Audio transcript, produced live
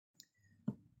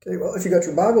Okay, well, if you got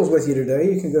your Bibles with you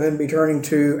today, you can go ahead and be turning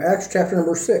to Acts chapter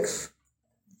number 6.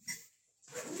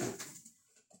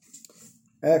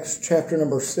 Acts chapter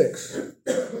number 6.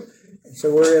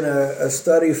 So we're in a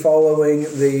study following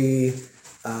the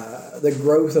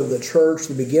growth of the church,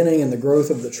 the beginning and the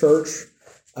growth of the church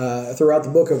throughout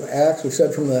the book of Acts. We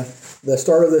said from the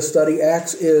start of this study,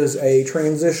 Acts is a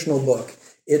transitional book.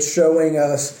 It's showing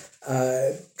us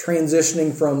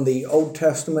transitioning from the Old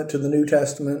Testament to the New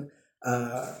Testament.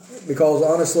 Because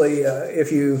honestly,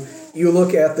 if you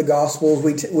look at the Gospels,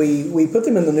 we put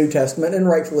them in the New Testament, and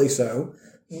rightfully so.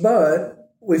 But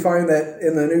we find that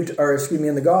in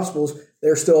the Gospels,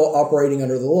 they're still operating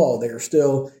under the law. They're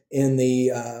still in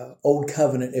the Old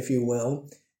Covenant, if you will,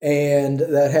 and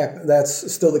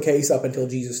that's still the case up until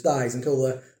Jesus dies, until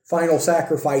the final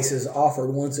sacrifice is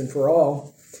offered once and for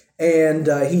all. And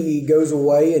he goes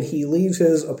away and he leaves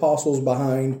his apostles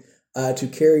behind to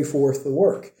carry forth the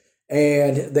work.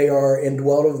 And they are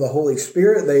indwelt of the Holy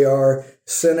Spirit. They are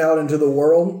sent out into the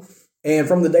world. And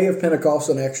from the day of Pentecost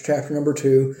in Acts chapter number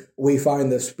 2, we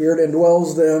find the Spirit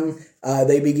indwells them.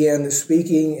 They begin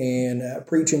speaking and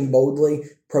preaching boldly,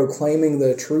 proclaiming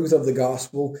the truth of the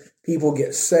gospel. People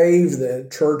get saved. The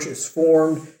church is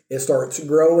formed. It starts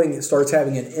growing. It starts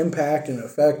having an impact and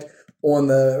effect on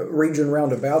the region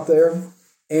round about there.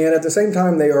 And at the same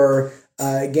time, they are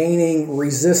gaining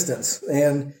resistance.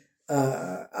 And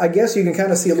I guess you can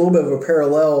kind of see a little bit of a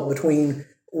parallel between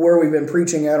where we've been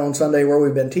preaching at on Sunday, where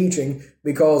we've been teaching,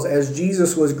 because as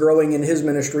Jesus was growing in his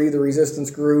ministry, the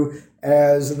resistance grew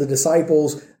as the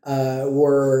disciples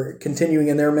were continuing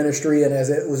in their ministry, and as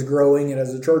it was growing and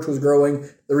as the church was growing,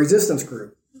 the resistance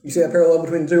grew. You see that parallel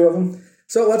between the two of them?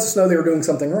 So it lets us know they were doing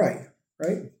something right?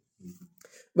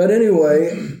 But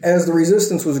anyway, as the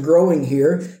resistance was growing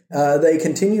here, they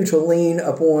continue to lean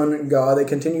upon God. They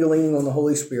continue leaning on the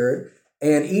Holy Spirit.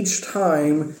 And each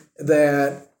time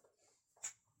that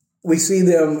we see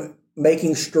them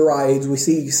making strides, we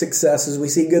see successes, we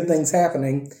see good things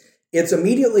happening, it's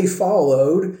immediately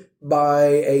followed by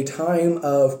a time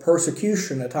of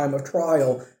persecution, a time of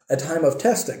trial, a time of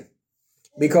testing.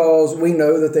 Because we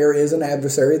know that there is an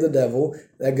adversary, the devil,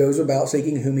 that goes about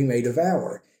seeking whom he may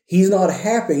devour. He's not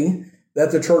happy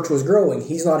that the church was growing.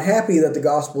 He's not happy that the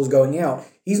gospel is going out.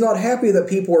 He's not happy that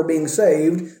people are being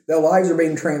saved, that lives are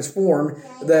being transformed,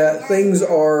 that things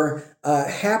are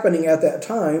happening at that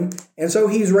time. And so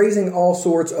he's raising all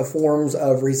sorts of forms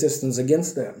of resistance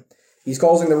against them. He's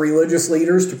causing the religious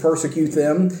leaders to persecute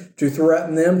them, to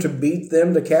threaten them, to beat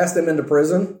them, to cast them into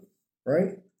prison,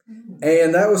 right?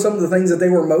 And that was some of the things that they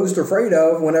were most afraid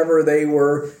of whenever they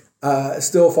were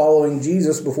still following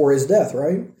Jesus before his death,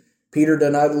 right? Peter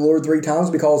denied the Lord 3 times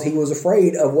because he was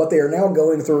afraid of what they are now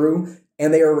going through,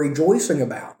 and they are rejoicing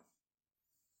about.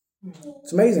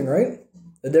 It's amazing, right?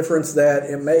 The difference that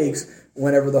it makes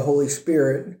whenever the Holy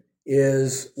Spirit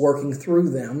is working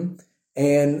through them,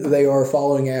 and they are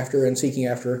following after and seeking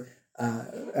after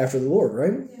the Lord,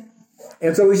 right?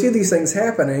 And so we see these things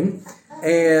happening,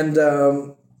 and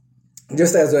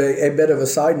just as a bit of a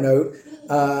side note,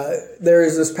 there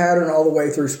is this pattern all the way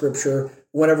through Scripture.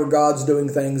 Whenever God's doing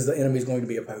things, the enemy is going to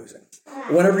be opposing.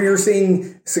 Whenever you're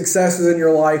seeing successes in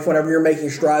your life, whenever you're making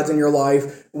strides in your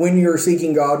life, when you're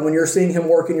seeking God, when you're seeing him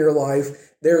work in your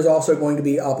life, there's also going to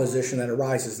be opposition that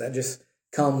arises. That just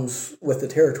comes with the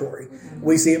territory.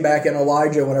 We see it back in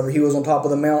Elijah whenever he was on top of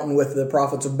the mountain with the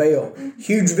prophets of Baal.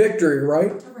 Huge victory,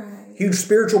 right? Huge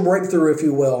spiritual breakthrough, if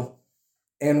you will.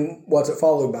 And what's it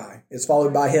followed by? It's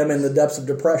followed by him in the depths of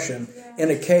depression, in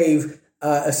a cave,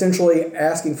 essentially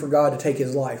asking for God to take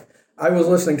his life. I was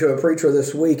listening to a preacher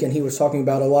this week, and he was talking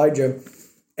about Elijah,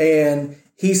 and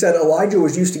he said Elijah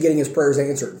was used to getting his prayers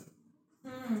answered.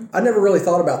 I never really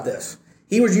thought about this.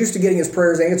 He was used to getting his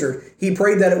prayers answered. He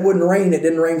prayed that it wouldn't rain. It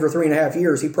didn't rain for 3.5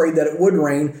 years. He prayed that it would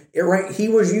rain. It rained. He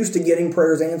was used to getting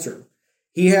prayers answered.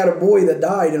 He had a boy that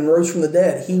died and rose from the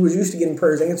dead. He was used to getting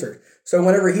prayers answered. So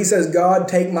whenever he says, God,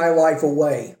 take my life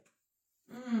away,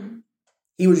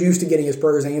 he was used to getting his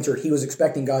prayers answered. He was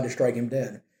expecting God to strike him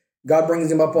dead. God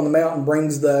brings him up on the mountain,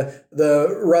 brings the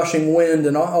rushing wind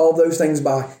and all those things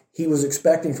by. He was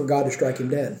expecting for God to strike him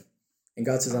dead. And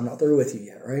God says, I'm not through with you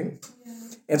yet, right? Yeah.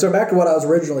 And so back to what I was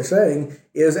originally saying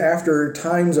is after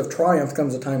times of triumph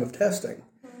comes a time of testing.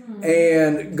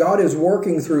 And God is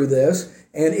working through this.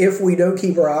 And if we don't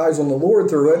keep our eyes on the Lord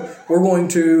through it, we're going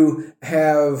to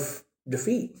have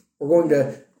defeat. We're going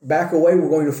to back away. We're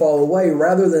going to fall away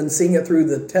rather than seeing it through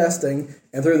the testing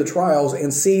and through the trials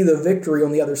and see the victory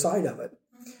on the other side of it.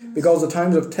 Because the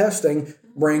times of testing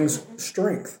brings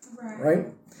strength, right?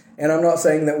 And I'm not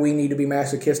saying that we need to be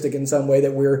masochistic in some way,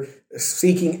 that we're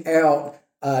seeking out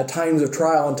times of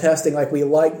trial and testing like we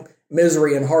like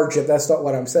misery and hardship. That's not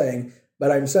what I'm saying.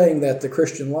 But I'm saying that the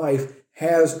Christian life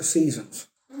has seasons.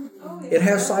 It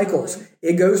has cycles.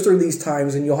 It goes through these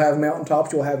times, and you'll have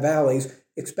mountaintops, you'll have valleys.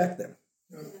 Expect them.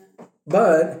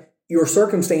 But your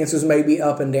circumstances may be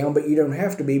up and down, but you don't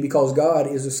have to be, because God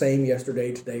is the same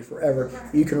yesterday, today, forever.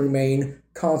 You can remain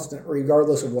constant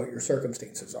regardless of what your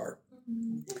circumstances are.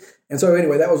 And so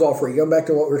anyway, that was all free. Going back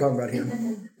to what we were talking about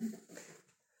here.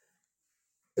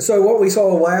 So what we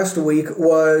saw last week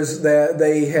was that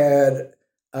they had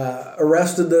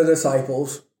arrested the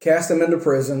disciples, cast them into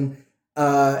prison,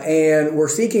 and were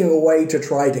seeking a way to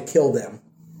try to kill them.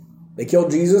 They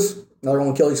killed Jesus. Now they're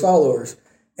going to kill his followers.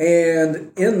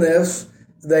 And in this,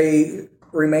 they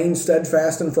remain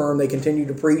steadfast and firm. They continue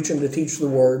to preach and to teach the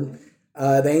word.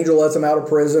 The angel lets them out of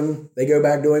prison. They go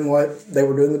back doing what they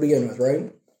were doing to begin with,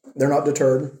 right? They're not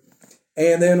deterred.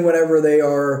 And then whenever they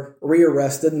are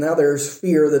rearrested, now there's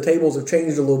fear. The tables have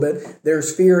changed a little bit.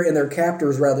 There's fear in their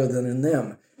captors rather than in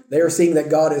them. They are seeing that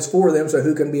God is for them, so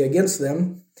who can be against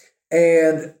them?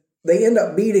 And they end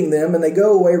up beating them, and they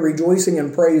go away rejoicing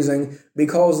and praising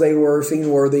because they were seen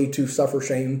worthy to suffer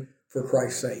shame for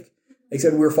Christ's sake. They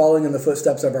said, we're following in the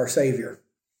footsteps of our Savior.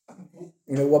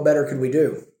 What better could we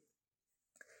do?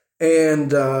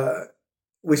 And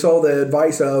we saw the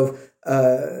advice of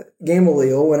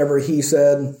Gamaliel whenever he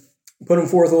said, put them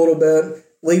forth a little bit,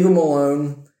 leave them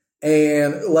alone,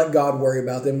 and let God worry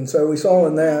about them. And so we saw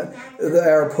in that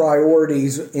our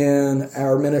priorities in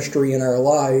our ministry and our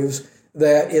lives,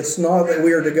 that it's not that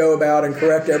we are to go about and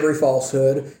correct every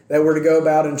falsehood, that we're to go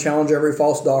about and challenge every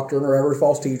false doctrine or every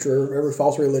false teacher or every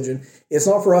false religion. It's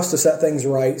not for us to set things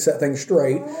right, set things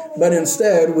straight, but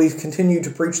instead we continue to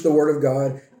preach the Word of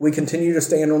God. We continue to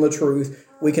stand on the truth.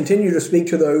 We continue to speak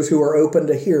to those who are open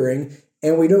to hearing,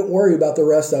 and we don't worry about the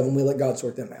rest of them. We let God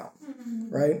sort them out,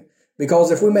 right?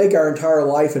 Because if we make our entire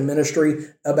life and ministry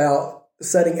about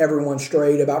setting everyone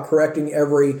straight, about correcting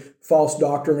every false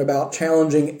doctrine, about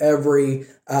challenging every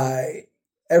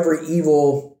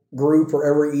evil group or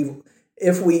every evil.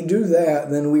 If we do that,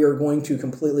 then we are going to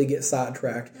completely get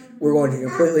sidetracked. We're going to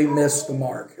completely miss the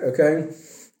mark, okay?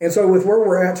 And so with where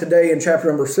we're at today in chapter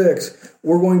number 6,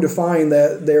 we're going to find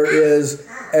that there is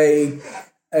a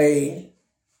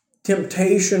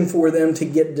temptation for them to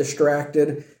get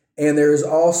distracted, and there's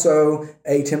also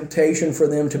a temptation for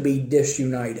them to be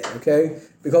disunited, okay?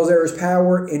 Because there is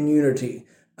power in unity.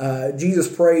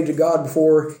 Jesus prayed to God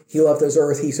before he left this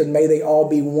earth. He said, may they all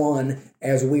be one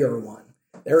as we are one.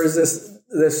 There is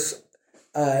this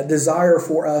desire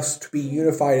for us to be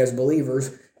unified as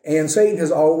believers, and Satan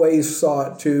has always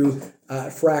sought to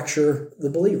fracture the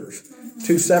believers,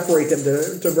 to separate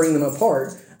them, to bring them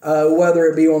apart, whether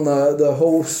it be on the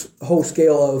whole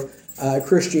scale of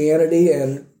Christianity,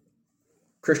 and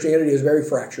Christianity is very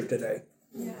fractured today.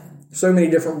 Yeah. So many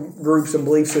different groups and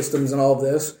belief systems and all of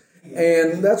this.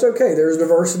 And that's okay. There's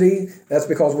diversity. That's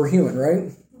because we're human,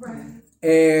 right? Right.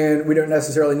 And we don't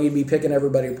necessarily need to be picking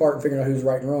everybody apart and figuring out who's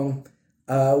right and wrong.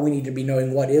 We need to be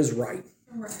knowing what is right.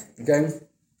 Right. Okay?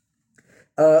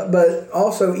 But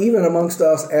also, even amongst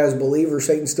us as believers,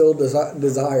 Satan still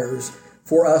desires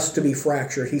for us to be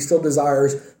fractured. He still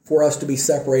desires for us to be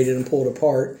separated and pulled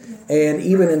apart. And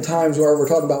even in times where we're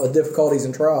talking about with difficulties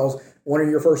and trials, one of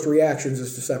your first reactions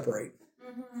is to separate.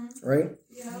 Mm-hmm. Right?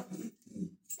 Yeah.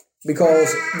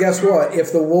 Because guess what?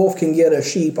 If the wolf can get a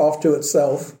sheep off to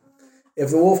itself,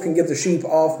 if the wolf can get the sheep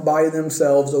off by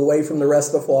themselves, away from the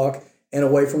rest of the flock and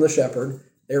away from the shepherd,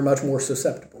 they're much more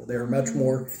susceptible. They're much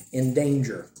more in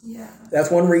danger. Yeah.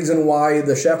 That's one reason why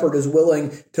the shepherd is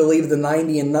willing to leave the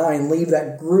 99, leave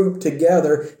that group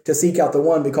together to seek out the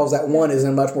one, because that one is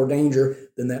in much more danger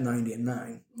than that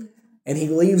 99. And he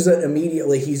leaves it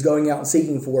immediately. He's going out and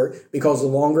seeking for it, because the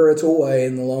longer it's away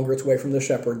and the longer it's away from the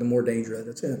shepherd, the more danger that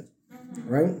it's in.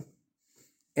 Right?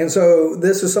 And so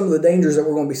this is some of the dangers that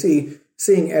we're going to be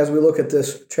seeing as we look at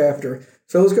this chapter.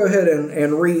 So let's go ahead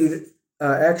and read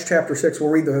Acts chapter 6.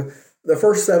 We'll read the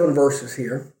first 7 verses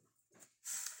here.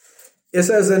 It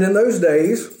says that in those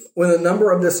days, when the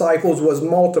number of disciples was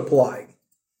multiplied.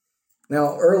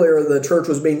 Now, earlier the church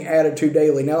was being added to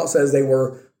daily. Now it says they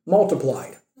were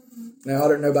multiplied. Now, I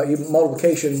don't know about you, but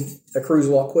multiplication accrues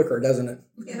a lot quicker, doesn't it?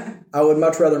 Yeah. I would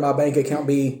much rather my bank account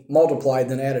be multiplied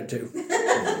than added to.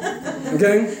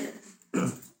 Okay?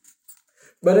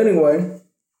 But anyway,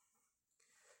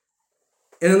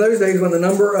 and in those days when the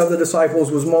number of the disciples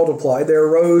was multiplied, there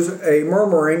arose a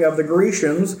murmuring of the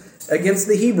Grecians against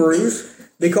the Hebrews,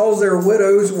 because their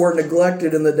widows were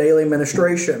neglected in the daily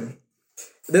ministration.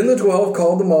 Then the 12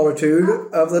 called the multitude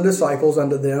of the disciples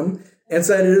unto them, and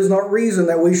said, it is not reason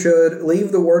that we should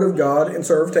leave the word of God and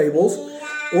serve tables.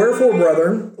 Wherefore,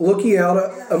 brethren, look ye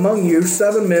out among you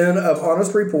 7 men of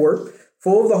honest report,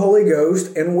 full of the Holy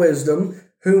Ghost and wisdom,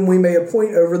 whom we may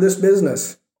appoint over this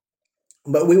business.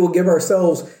 But we will give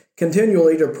ourselves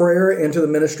continually to prayer and to the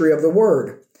ministry of the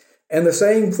word. And the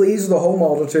saying pleased the whole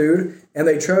multitude, and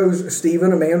they chose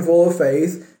Stephen, a man full of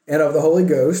faith and of the Holy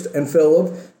Ghost, and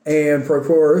Philip, and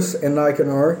Prochorus, and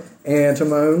Nicanor, and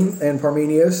Timon, and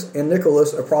Parmenius, and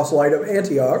Nicholas, a proselyte of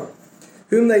Antioch,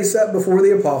 whom they set before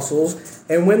the apostles.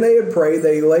 And when they had prayed,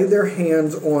 they laid their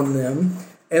hands on them,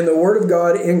 and the word of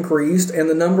God increased, and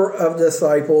the number of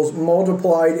disciples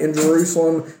multiplied in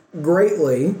Jerusalem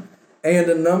greatly, and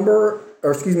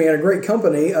a great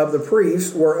company of the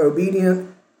priests were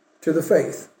obedient to the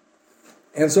faith.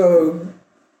 And so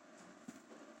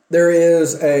there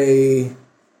is a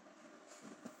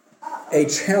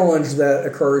challenge that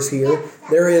occurs here.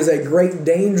 There is a great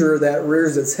danger that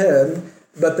rears its head,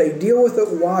 but they deal with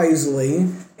it wisely,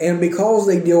 and because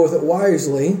they deal with it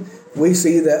wisely, we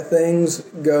see that things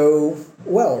go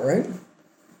well, right?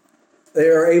 They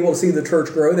are able to see the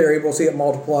church grow. They're able to see it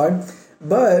multiply.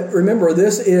 But remember,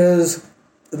 this is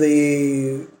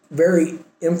the very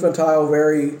infantile,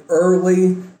 very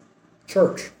early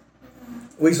church.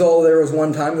 We saw there was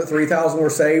one time that 3,000 were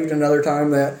saved, another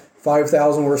time that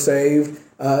 5,000 were saved.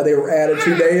 They were added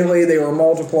to daily. They were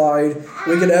multiplied.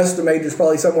 We could estimate there's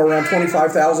probably somewhere around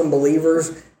 25,000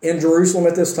 believers in Jerusalem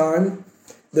at this time.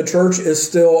 The church is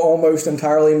still almost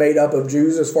entirely made up of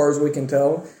Jews as far as we can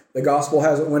tell. The gospel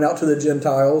hasn't went out to the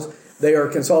Gentiles. They are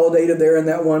consolidated there in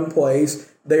that one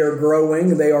place. They are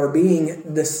growing. They are being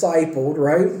discipled,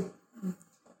 right?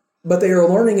 But they are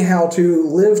learning how to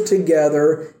live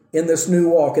together in this new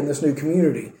walk, in this new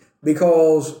community,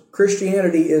 because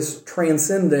Christianity is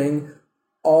transcending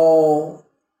all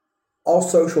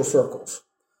social circles.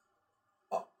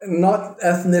 Not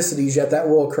ethnicities yet, that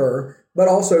will occur, but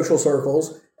all social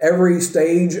circles, every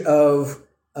stage of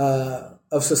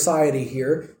society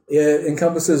here. It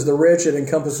encompasses the rich, it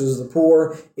encompasses the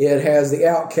poor, it has the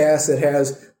outcasts, it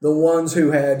has the ones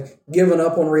who had given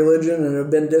up on religion and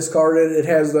have been discarded, it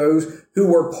has those who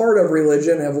were part of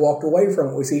religion and have walked away from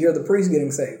it. We see here the priests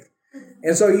getting saved.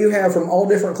 And so you have from all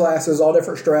different classes, all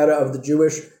different strata of the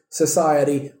Jewish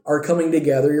society are coming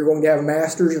together. You're going to have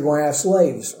masters, you're going to have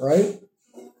slaves, right?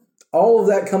 All of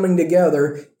that coming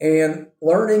together and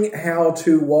learning how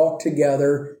to walk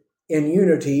together in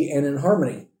unity and in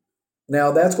harmony.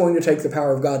 Now, that's going to take the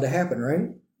power of God to happen,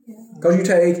 right? Because you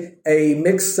take a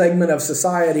mixed segment of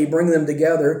society, bring them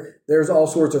together, there's all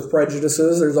sorts of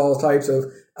prejudices, there's all types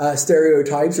of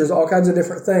stereotypes, there's all kinds of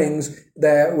different things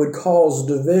that would cause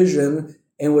division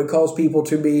and would cause people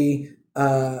to be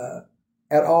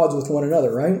at odds with one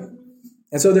another, right?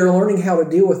 And so they're learning how to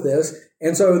deal with this.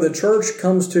 And so the church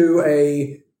comes to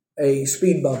a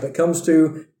speed bump. It comes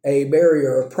to a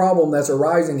barrier, a problem that's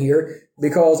arising here,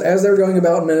 because as they're going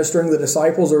about ministering, the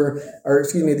disciples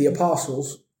the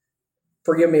apostles,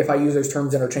 forgive me if I use those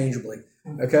terms interchangeably,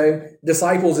 okay?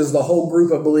 Disciples is the whole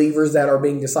group of believers that are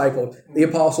being discipled. The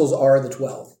apostles are the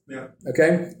 12,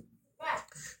 okay?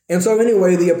 And so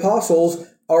anyway, the apostles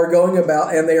are going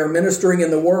about and they are ministering in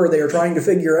the word. They are trying to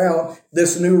figure out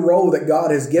this new role that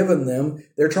God has given them.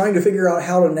 They're trying to figure out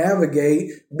how to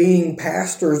navigate being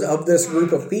pastors of this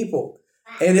group of people.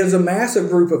 And it's a massive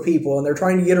group of people, and they're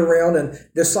trying to get around and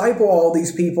disciple all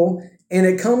these people. And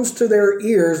it comes to their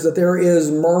ears that there is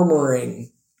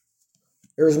murmuring.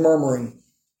 There's murmuring.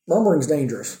 Murmuring's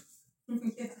dangerous.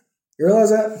 You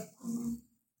realize that?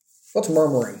 What's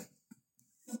murmuring?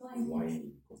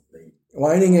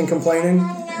 Whining and complaining.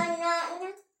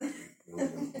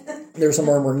 There's some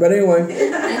murmuring. But anyway,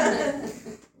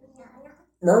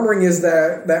 murmuring is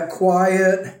that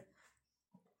quiet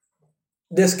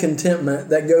discontentment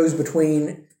that goes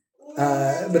between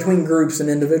groups and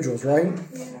individuals, right?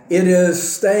 It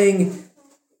is staying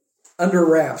under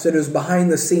wraps. It is behind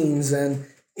the scenes, and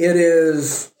it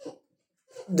is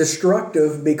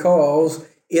destructive because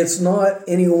it's not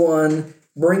anyone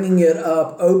bringing it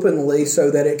up openly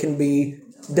so that it can be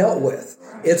dealt with.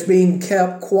 It's being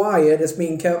kept quiet. It's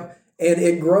being kept, and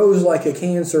it grows like a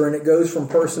cancer, and it goes from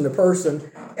person to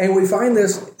person. And we find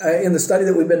this in the study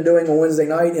that we've been doing on Wednesday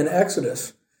night in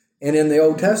Exodus and in the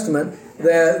Old Testament,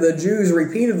 that the Jews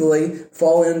repeatedly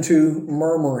fall into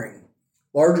murmuring.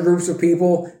 Large groups of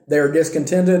people, they're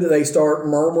discontented. They start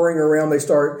murmuring around. They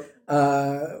start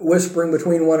whispering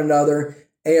between one another.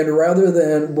 And rather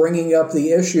than bringing up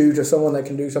the issue to someone that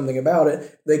can do something about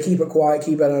it, they keep it quiet,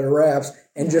 keep it under wraps,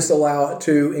 and just allow it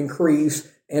to increase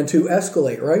and to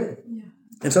escalate, right? Yeah.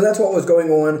 And so that's what was going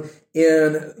on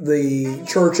in the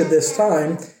church at this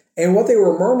time. And what they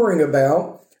were murmuring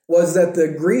about was that the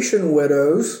Grecian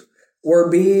widows were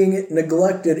being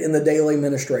neglected in the daily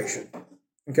ministration.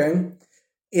 Okay?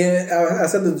 I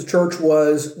said that the church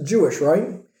was Jewish,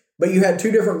 right? But you had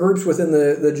two different groups within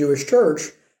the Jewish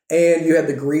church, and you had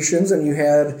the Grecians and you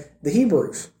had the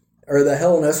Hebrews, or the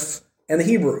Hellenists and the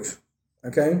Hebrews.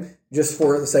 Okay? Just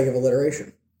for the sake of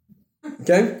alliteration.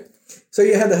 Okay? So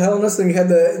you had the Hellenists and you had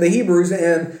the Hebrews,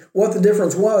 and what the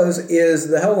difference was is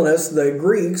the Hellenists, the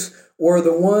Greeks, were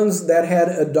the ones that had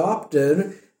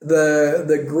adopted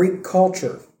the Greek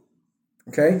culture.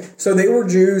 Okay? So they were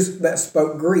Jews that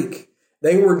spoke Greek.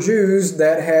 They were Jews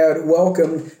that had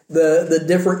welcomed the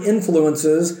different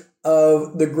influences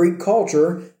of the Greek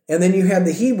culture. And then you had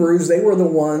the Hebrews. They were the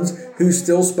ones who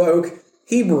still spoke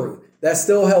Hebrew, that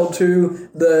still held to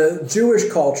the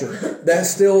Jewish culture, that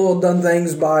still done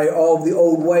things by all of the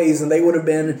old ways, and they would have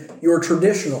been your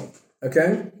traditional.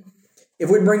 Okay? If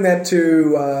we bring that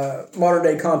to modern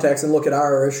day context and look at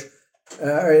Ireland,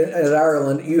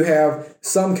 you have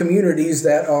some communities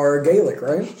that are Gaelic,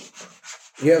 right?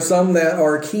 You have some that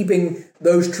are keeping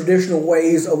those traditional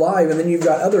ways alive, and then you've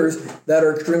got others that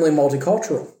are extremely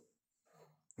multicultural.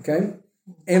 Okay?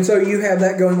 And so you have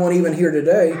that going on even here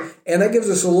today, and that gives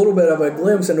us a little bit of a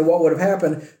glimpse into what would have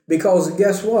happened, because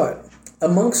guess what?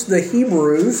 Amongst the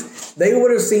Hebrews, they would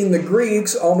have seen the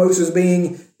Greeks almost as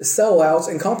being sellouts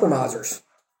and compromisers,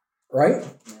 right?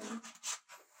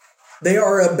 They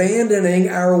are abandoning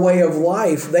our way of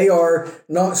life. They are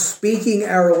not speaking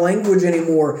our language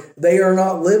anymore. They are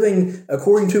not living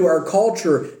according to our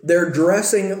culture. They're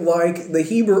dressing like like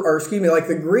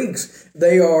the Greeks.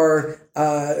 They are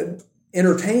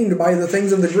entertained by the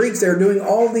things of the Greeks. They're doing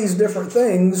all these different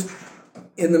things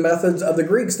in the methods of the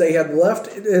Greeks. They had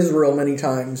left Israel many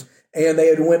times, and they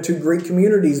had went to Greek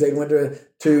communities. They went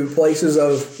to places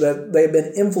that they had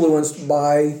been influenced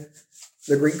by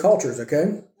the Greek cultures,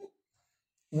 okay?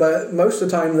 But most of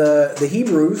the time, the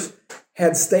Hebrews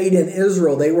had stayed in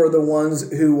Israel. They were the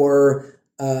ones who were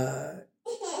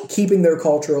keeping their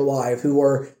culture alive, who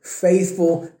were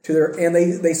faithful to and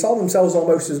they saw themselves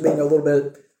almost as being a little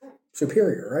bit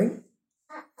superior, right?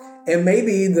 And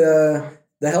maybe the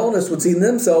Hellenists would see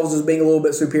themselves as being a little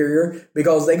bit superior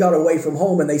because they got away from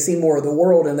home and they seen more of the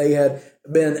world and they had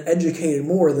been educated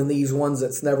more than these ones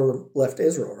that's never left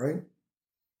Israel, right?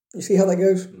 You see how that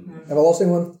goes? Mm-hmm. Have I lost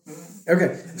anyone?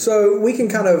 Okay, so we can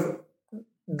kind of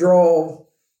draw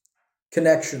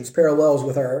connections, parallels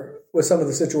with some of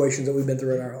the situations that we've been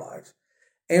through in our lives.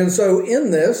 And so in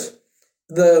this,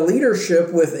 the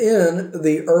leadership within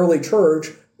the early church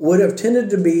would have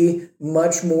tended to be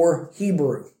much more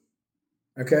Hebrew.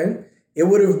 Okay? It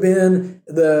would have been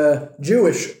the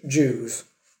Jewish Jews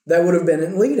that would have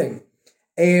been leading.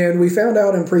 And we found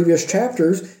out in previous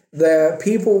chapters that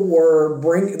people were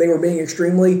being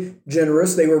extremely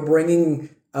generous. They were bringing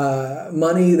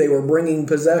money, they were bringing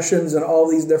possessions and all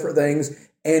these different things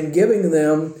and giving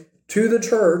them to the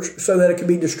church so that it could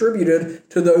be distributed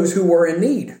to those who were in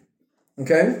need.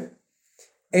 Okay?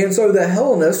 And so the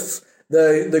Hellenists,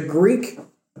 the Greek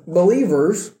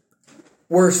believers,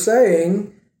 were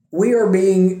saying, we are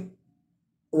being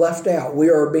left out.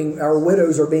 Our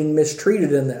widows are being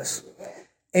mistreated in this.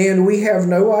 And we have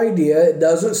no idea, it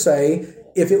doesn't say,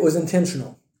 if it was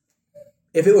intentional,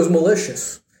 if it was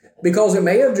malicious. Because it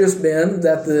may have just been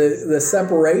that the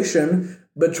separation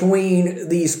between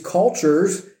these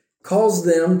cultures caused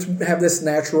them to have this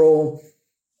natural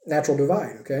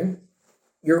divide, okay?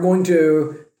 You're going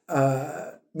to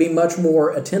be much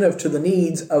more attentive to the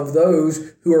needs of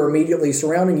those who are immediately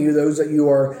surrounding you, those that you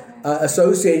are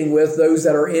associating with, those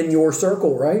that are in your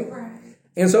circle, right?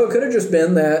 And so it could have just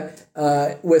been that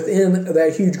within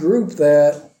that huge group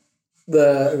that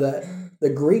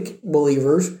the Greek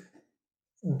believers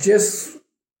just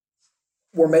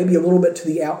were maybe a little bit to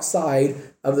the outside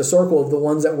of the circle of the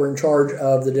ones that were in charge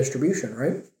of the distribution,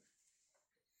 right?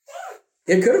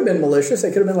 It could have been malicious.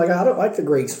 It could have been like, I don't like the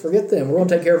Greeks. Forget them. We're going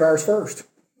to take care of ours first.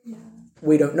 Yeah.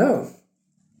 We don't know.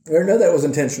 We don't know that was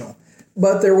intentional.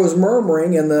 But there was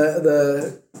murmuring, and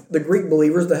the Greek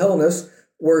believers, the Hellenists,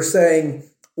 were saying,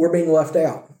 we're being left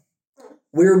out.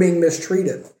 We're being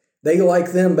mistreated. They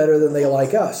like them better than they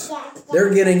like us.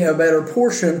 They're getting a better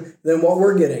portion than what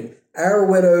we're getting. Our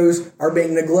widows are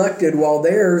being neglected while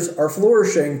theirs are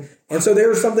flourishing. And so there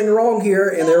was something wrong here,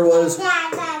 and there was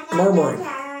murmuring.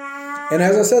 And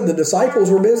as I said, the disciples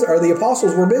were busy, or the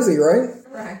apostles were busy, right?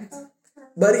 Right.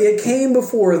 But it came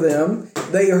before them.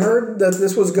 They heard that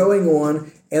this was going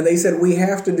on, and they said, we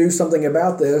have to do something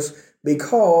about this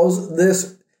because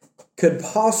this could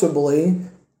possibly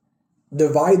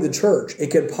divide the church.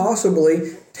 It could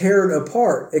possibly tear it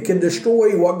apart. It could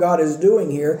destroy what God is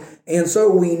doing here. And so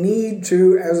we need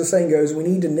to, as the saying goes, we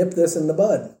need to nip this in the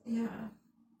bud. Yeah.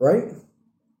 right?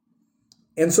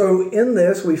 And so in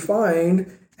this, we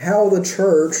find how the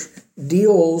church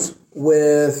deals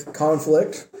with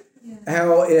conflict,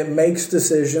 how it makes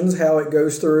decisions, how it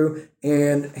goes through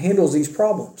and handles these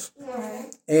problems.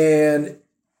 And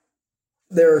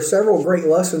there are several great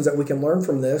lessons that we can learn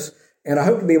from this, and I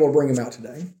hope to be able to bring them out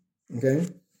today. Okay?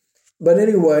 But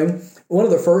anyway, one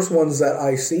of the first ones that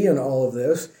I see in all of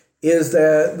this is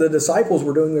that the disciples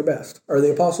were doing their best, or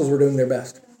the apostles were doing their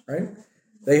best, right?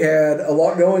 They had a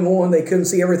lot going on. They couldn't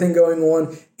see everything going on,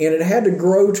 and it had to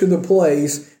grow to the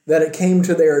place that it came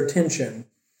to their attention.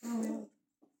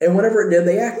 And whenever it did,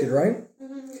 they acted, right?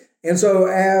 And so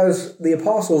as the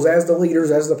apostles, as the leaders,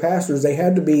 as the pastors, they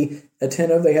had to be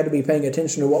attentive. They had to be paying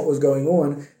attention to what was going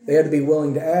on. They had to be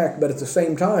willing to act. But at the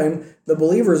same time, the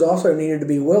believers also needed to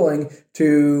be willing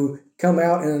to come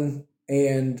out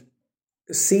and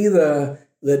see the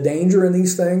danger in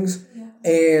these things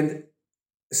and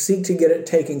seek to get it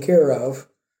taken care of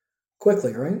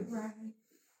quickly, right?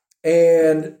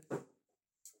 And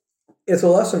it's a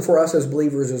lesson for us as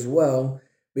believers as well,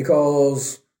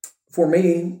 because for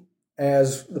me,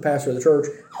 as the pastor of the church,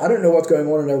 I don't know what's going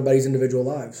on in everybody's individual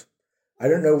lives. I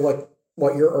don't know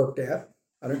what you're irked at.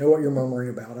 I don't know what you're murmuring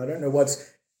about. I don't know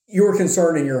what's your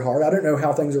concern in your heart. I don't know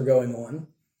how things are going on,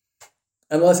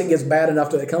 unless it gets bad enough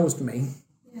that it comes to me.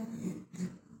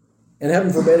 And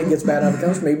heaven forbid it gets bad enough that it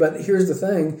comes to me. But here's the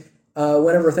thing.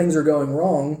 Whenever things are going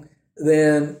wrong,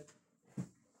 then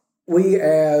we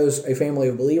as a family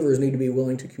of believers need to be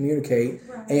willing to communicate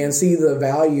and see the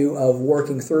value of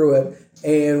working through it,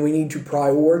 and we need to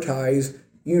prioritize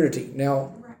unity.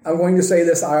 Now, I'm going to say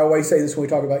this, I always say this when we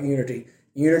talk about unity.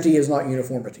 Unity is not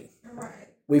uniformity.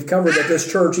 We've covered that this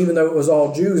church, even though it was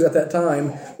all Jews at that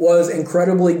time, was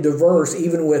incredibly diverse,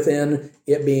 even within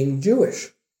it being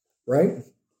Jewish, right?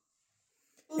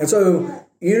 And so,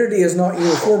 unity is not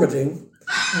uniformity,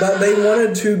 but they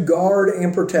wanted to guard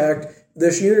and protect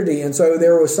this unity, and so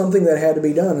there was something that had to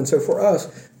be done. And so for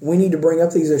us, we need to bring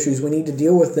up these issues. We need to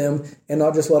deal with them and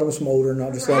not just let them smolder,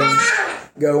 not just let them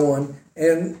go on.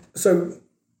 And so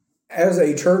as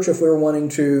a church, if we're wanting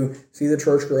to see the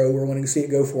church grow, we're wanting to see it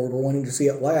go forward, we're wanting to see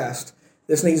it last,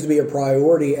 this needs to be a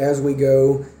priority as we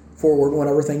go forward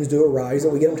whenever things do arise, that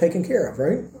we get them taken care of,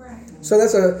 right? So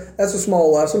that's a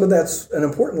small lesson, but that's an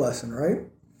important lesson, right?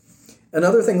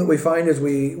 Another thing that we find as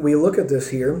we look at this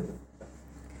here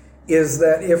is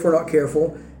that if we're not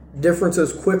careful,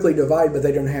 differences quickly divide, but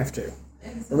they don't have to.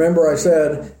 Remember I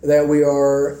said that we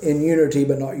are in unity,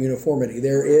 but not uniformity.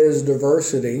 There is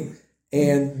diversity,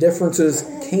 and differences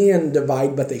can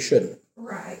divide, but they shouldn't.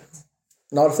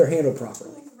 Not if they're handled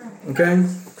properly. Okay?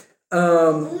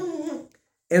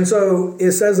 And so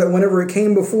it says that whenever it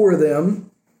came before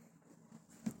them,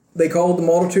 they called the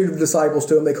multitude of disciples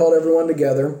to them. They called everyone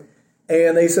together,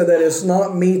 and they said that it's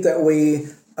not meet that we...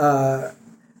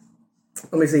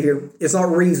 let me see here. It's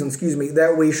not reason,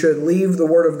 that we should leave the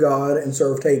word of God and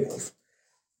serve tables.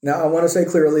 Now, I want to say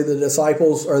clearly the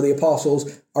disciples or the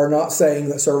apostles are not saying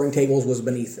that serving tables was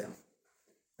beneath them.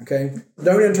 Okay?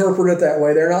 Don't interpret it that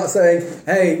way. They're not saying,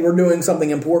 hey, we're doing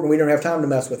something important. We don't have time to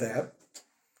mess with that.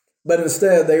 But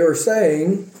instead, they are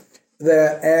saying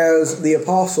that as the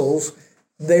apostles,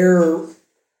 their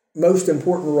most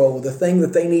important role, the thing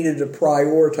that they needed to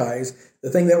prioritize,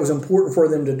 the thing that was important for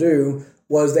them to do,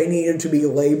 was they needed to be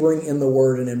laboring in the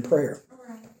Word and in prayer.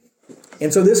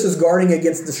 And so this is guarding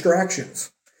against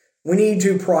distractions. We need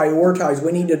to prioritize.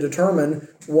 We need to determine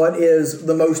what is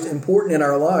the most important in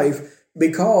our life,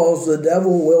 because the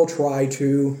devil will try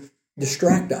to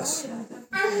distract us.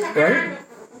 Right?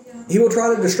 He will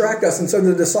try to distract us. And so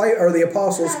the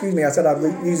apostles, I said I'd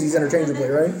use these interchangeably,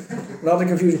 right? Not to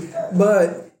confuse you.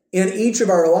 But in each of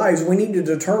our lives, we need to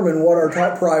determine what our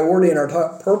top priority and our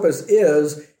top purpose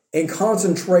is, and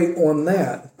concentrate on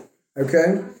that,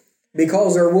 okay?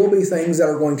 Because there will be things that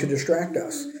are going to distract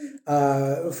us.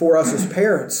 For us as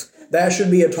parents, that should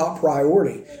be a top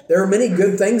priority. There are many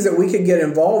good things that we could get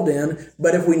involved in,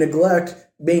 but if we neglect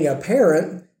being a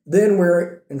parent, then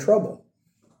we're in trouble.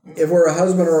 If we're a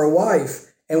husband or a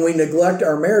wife and we neglect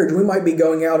our marriage, we might be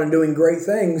going out and doing great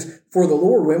things for the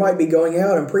Lord. We might be going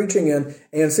out and preaching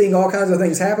and seeing all kinds of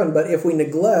things happen, but if we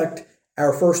neglect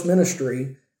our first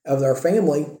ministry of our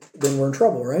family, then we're in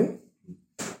trouble, right?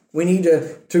 We need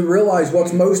to realize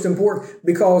what's most important,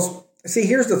 because, see,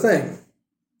 here's the thing.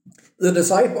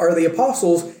 The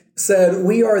apostles said,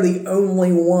 we are the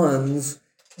only ones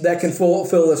that can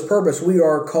fulfill this purpose. We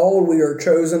are called, we are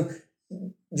chosen.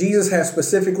 Jesus has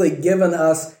specifically given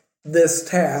us this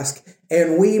task,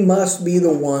 and we must be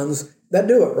the ones that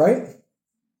do it, right?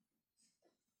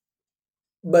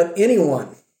 But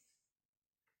anyone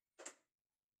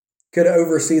could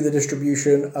oversee the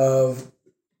distribution of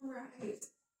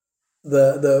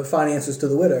the finances to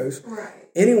the widows. Right.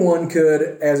 Anyone could,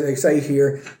 as they say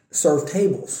here, serve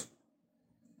tables.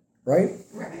 Right?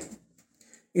 Right.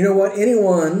 You know what?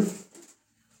 Anyone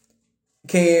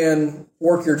can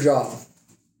work your job.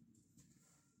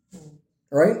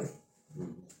 Right?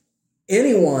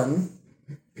 Anyone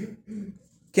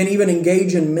can even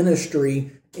engage in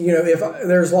ministry. You know, if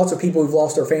there's lots of people who've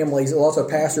lost their families, lots of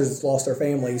pastors that's lost their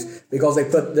families because they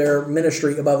put their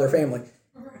ministry above their family.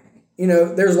 Right. You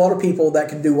know, there's a lot of people that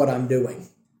can do what I'm doing.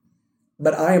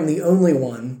 But I am the only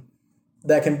one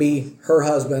that can be her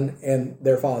husband and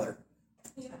their father.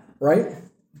 Yeah. Right?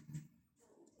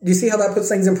 Do you see how that puts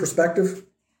things in perspective?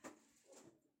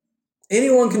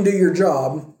 Anyone can do your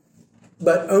job,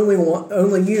 but only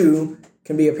you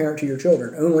can be a parent to your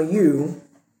children. Only you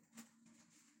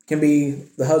can be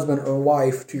the husband or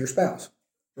wife to your spouse,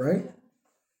 right?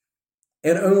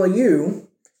 And only you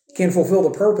can fulfill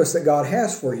the purpose that God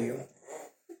has for you.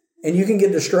 And you can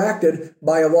get distracted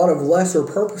by a lot of lesser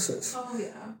purposes,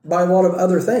 by a lot of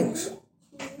other things.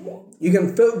 You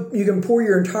can pour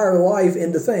your entire life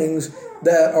into things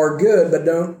that are good but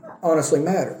don't honestly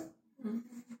matter.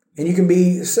 And you can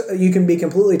be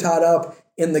completely tied up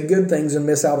in the good things and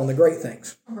miss out on the great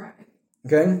things. Right.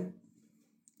 Okay?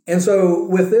 And so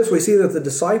with this, we see that the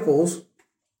disciples,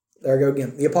 there I go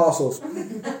again, the apostles.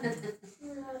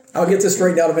 I'll get this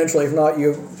straightened out eventually. If not,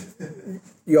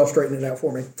 you all straighten it out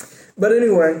for me. But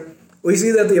anyway, we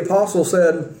see that the apostles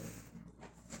said,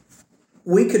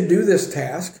 we could do this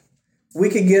task. We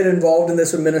could get involved in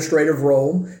this administrative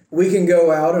role. We can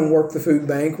go out and work the food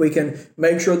bank. We can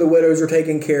make sure the widows are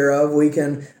taken care of. We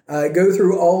can go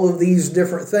through all of these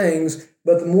different things.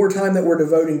 But the more time that we're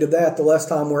devoting to that, the less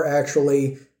time we're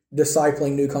actually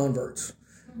discipling new converts.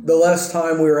 The less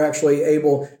time we're actually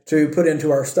able to put into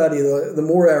our study, the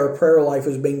more our prayer life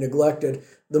is being neglected,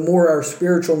 the more our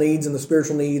spiritual needs and the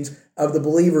spiritual needs of the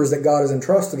believers that God has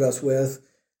entrusted us with,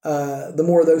 the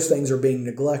more those things are being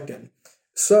neglected.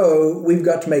 So we've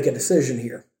got to make a decision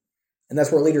here. And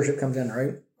that's where leadership comes in,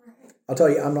 right? I'll tell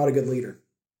you, I'm not a good leader.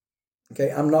 Okay,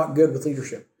 I'm not good with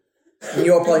leadership. And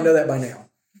you all probably know that by now.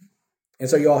 And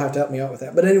so you all have to help me out with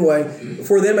that. But anyway,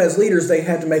 for them as leaders, they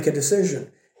had to make a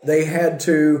decision. They had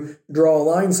to draw a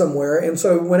line somewhere. And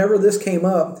so whenever this came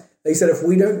up, they said, if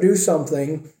we don't do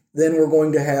something, then we're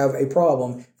going to have a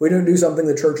problem. If we don't do something,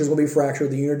 the church is going to be fractured.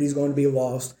 The unity is going to be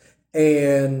lost.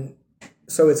 And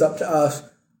so it's up to us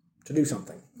to do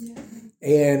something. Yeah.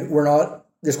 And we're not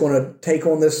just going to take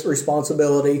on this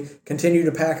responsibility, continue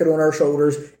to pack it on our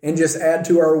shoulders, and just add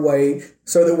to our weight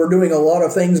so that we're doing a lot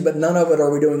of things, but none of it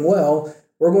are we doing well.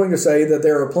 We're going to say that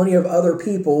there are plenty of other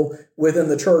people within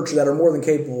the church that are more than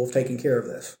capable of taking care of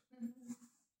this.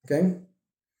 Okay?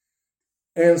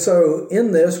 And so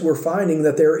in this, we're finding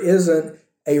that there isn't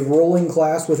a ruling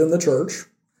class within the church.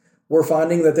 We're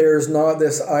finding that there's not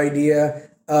this idea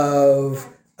of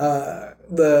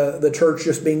the church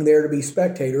just being there to be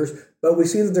spectators, but we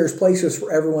see that there's places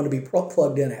for everyone to be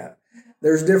plugged in at.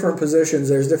 There's different positions,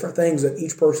 there's different things that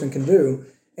each person can do.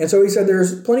 And so he said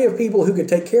there's plenty of people who could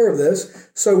take care of this,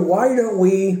 so why don't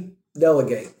we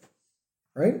delegate?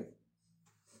 Right?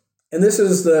 And this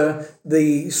is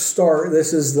the start,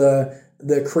 this is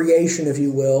the creation, if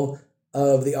you will,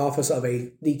 of the office of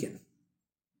a deacon.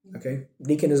 Okay?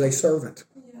 Deacon is a servant.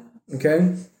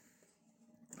 Okay?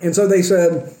 And so they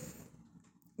said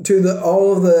to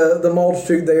all of the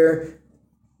multitude there,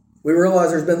 we realize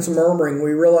there's been some murmuring.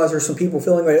 We realize there's some people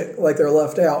feeling like they're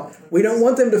left out. We don't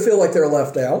want them to feel like they're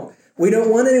left out. We don't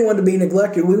want anyone to be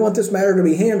neglected. We want this matter to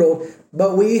be handled,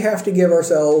 but we have to give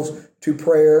ourselves to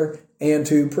prayer and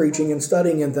to preaching and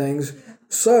studying and things.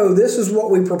 So this is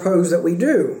what we propose that we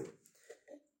do.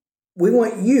 We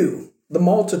want you, the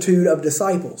multitude of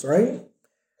disciples, right?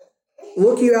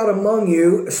 Look you out among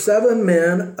you 7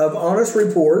 men of honest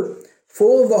report,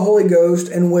 full of the Holy Ghost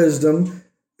and wisdom,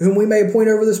 whom we may appoint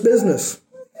over this business.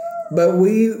 But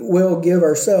we will give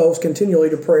ourselves continually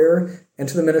to prayer and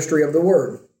to the ministry of the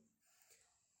word.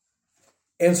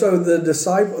 And so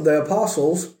the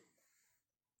apostles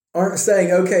aren't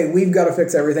saying, okay, we've got to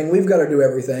fix everything, we've got to do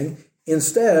everything.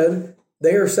 Instead,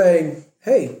 they are saying,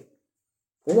 hey,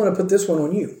 we're going to put this one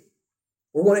on you.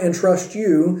 We're going to entrust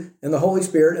you and the Holy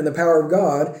Spirit and the power of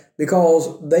God,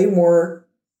 because they weren't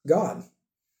God.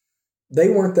 They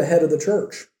weren't the head of the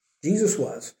church. Jesus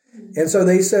was. And so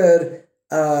they said,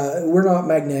 we're not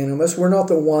magnanimous. We're not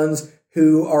the ones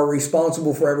who are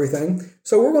responsible for everything.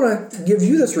 So we're going to give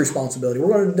you this responsibility.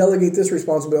 We're going to delegate this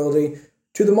responsibility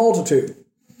to the multitude.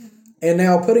 And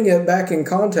now putting it back in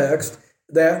context,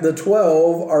 that the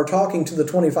 12 are talking to the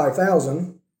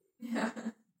 25,000. Yeah.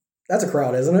 That's a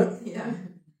crowd, isn't it? Yeah.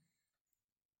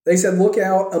 They said, look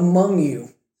out among you.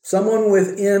 Someone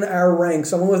within our rank,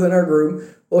 someone within our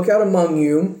group, look out among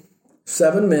you,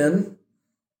 7 men.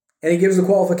 And he gives the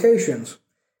qualifications.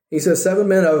 He says 7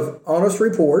 men of honest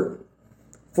report,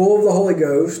 full of the Holy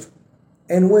Ghost,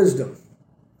 and wisdom.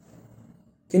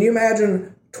 Can you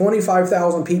imagine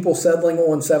 25,000 people settling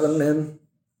on 7 men?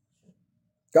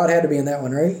 God had to be in that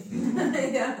one, right?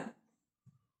 Yeah.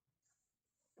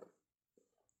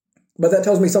 But that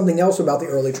tells me something else about the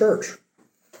early church.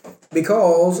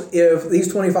 Because if these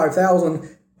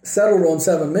 25,000 settled on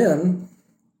 7 men,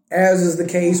 as is the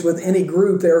case with any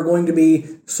group, there are going to be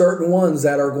certain ones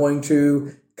that are going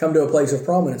to come to a place of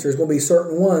prominence. There's going to be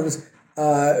certain ones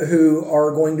who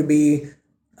are going to be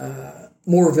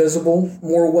more visible,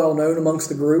 more well-known amongst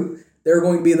the group. There are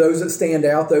going to be those that stand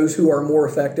out, those who are more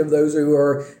effective, those who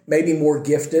are maybe more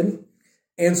gifted.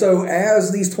 And so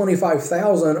as these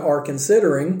 25,000 are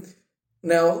considering,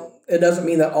 now it doesn't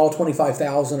mean that all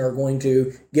 25,000 are going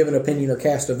to give an opinion or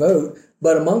cast a vote,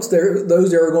 but amongst those,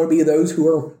 there are going to be those who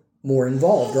are more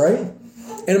involved, right?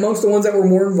 And amongst the ones that were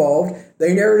more involved,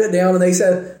 they narrowed it down and they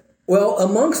said, well,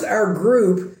 amongst our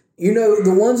group,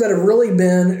 the ones that have really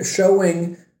been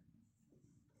showing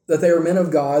that they are men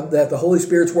of God, that the Holy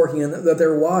Spirit's working in, that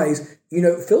they're wise,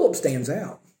 Philip stands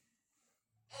out.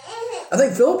 I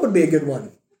think Philip would be a good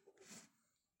one.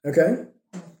 Okay?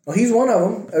 Well, he's one of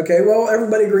them. Okay, well,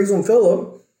 everybody agrees on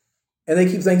Philip, and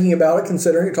they keep thinking about it,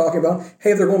 considering it, talking about,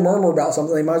 hey, if they're going to murmur about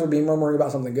something, they might as well be murmuring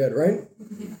about something good, right?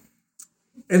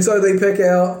 And so they pick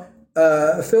out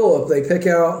Philip, they pick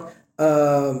out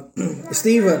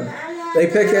Stephen, they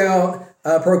pick out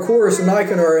Prochorus and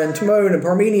Nicanor and Timon and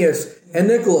Parmenius and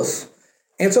Nicholas.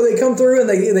 And so they come through and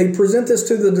they present this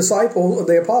to the disciples,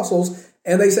 the apostles,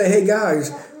 and they say, hey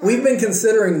guys, we've been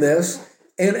considering this,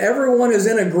 and everyone is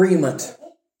in agreement.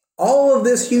 All of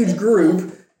this huge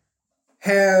group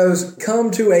has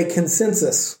come to a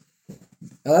consensus.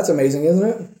 Now that's amazing, isn't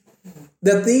it?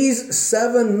 That these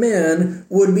 7 men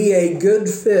would be a good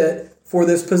fit for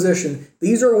this position.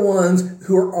 These are ones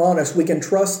who are honest. We can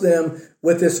trust them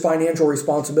with this financial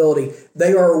responsibility.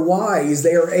 They are wise.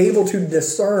 They are able to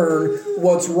discern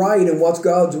what's right and what's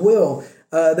God's will.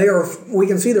 We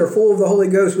can see they're full of the Holy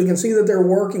Ghost. We can see that they're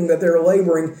working, that they're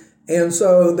laboring. And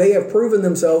so they have proven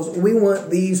themselves. We want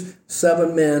these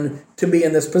 7 men to be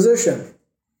in this position.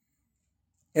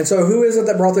 And so who is it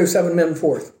that brought those 7 men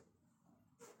forth?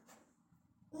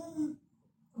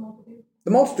 The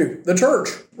multitude, the church,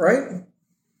 right? And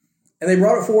they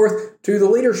brought it forth to the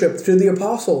leadership, to the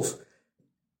apostles.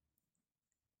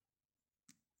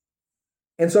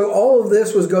 And so all of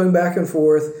this was going back and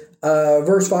forth.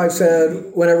 Verse 5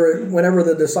 said, whenever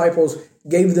the disciples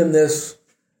gave them this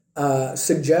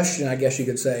suggestion, I guess you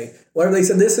could say, whenever they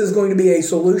said, this is going to be a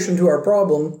solution to our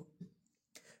problem,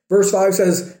 verse 5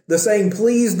 says, the saying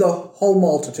pleased the whole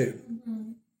multitude.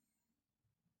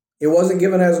 It wasn't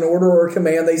given as an order or a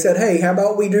command. They said, hey, how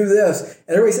about we do this?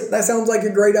 And everybody said, that sounds like a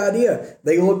great idea.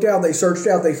 They looked out, they searched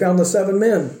out, they found the 7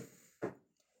 men.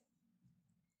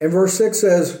 And verse 6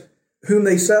 says, whom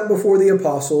they set before the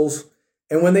apostles,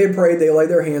 and when they had prayed, they laid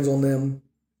their hands on them,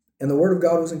 and the word of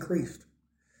God was increased.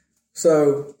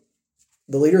 So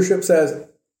the leadership says,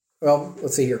 well,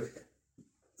 let's see here.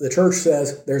 The church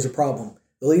says there's a problem.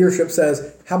 The leadership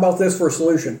says, how about this for a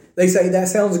solution? They say, that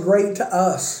sounds great to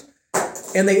us.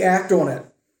 And they act on it.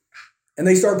 And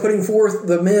they start putting forth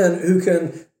the men who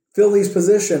can fill these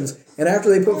positions. And after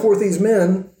they put forth these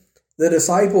men, the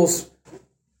disciples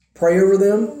pray over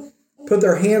them, put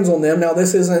their hands on them. Now,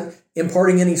 this isn't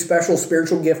imparting any special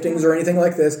spiritual giftings or anything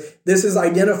like this. This is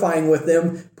identifying with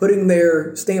them, putting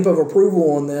their stamp of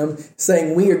approval on them,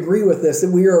 saying, we agree with this,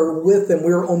 that we are with them,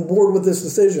 we are on board with this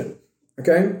decision.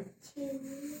 Okay?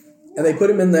 And they put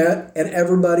him in that, and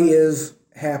everybody is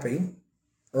happy.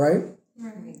 Right?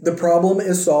 The problem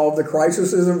is solved. The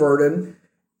crisis is averted.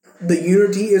 The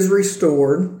unity is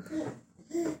restored.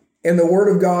 And the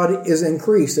word of God is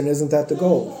increased. And isn't that the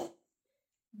goal?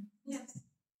 Yes.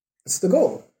 It's the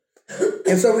goal.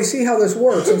 And so we see how this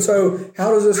works. And so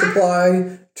how does this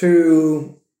apply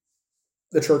to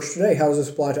the church today? How does this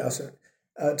apply to us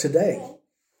today?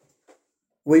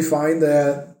 We find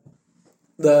that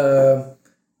the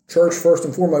church, first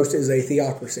and foremost, is a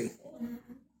theocracy.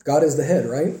 God is the head,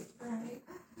 right?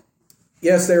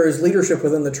 Yes, there is leadership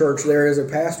within the church. There is a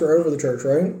pastor over the church,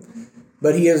 right?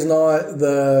 But he is not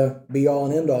the be-all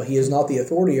and end-all. He is not the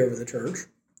authority over the church,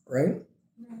 right?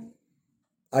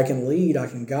 I can lead, I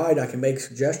can guide, I can make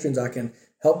suggestions, I can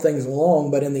help things along,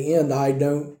 but in the end, I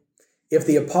don't. If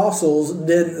the apostles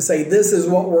didn't say, this is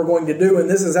what we're going to do, and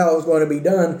this is how it's going to be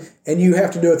done, and you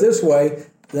have to do it this way,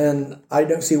 then I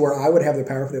don't see where I would have the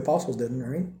power if the apostles didn't,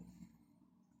 right?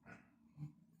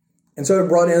 And so it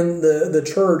brought in the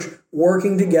church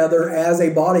working together as a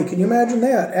body. Can you imagine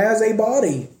that? As a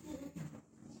body.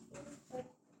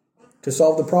 To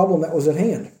solve the problem that was at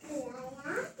hand.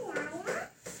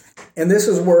 And this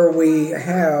is where we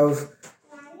have,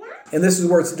 and this is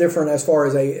where it's different as far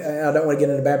as I don't want to get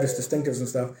into Baptist distinctives and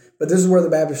stuff, but this is where the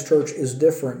Baptist church is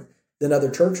different than other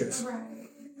churches. Right.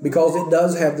 Because it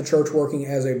does have the church working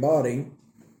as a body,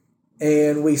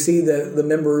 and we see that the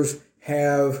members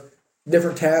have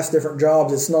different tasks, different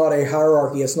jobs. It's not a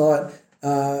hierarchy. It's not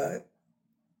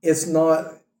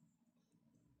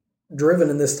driven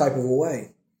in this type of a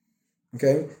way.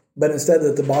 Okay? But instead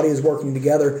that the body is working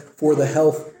together for the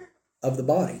health of the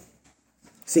body,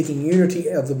 seeking unity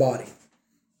of the body.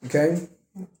 Okay?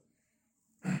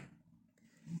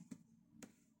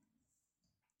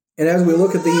 And as we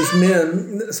look at these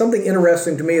men, something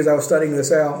interesting to me as I was studying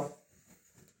this out,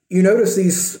 you notice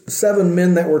these 7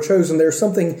 men that were chosen, there's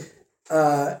something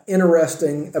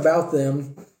interesting about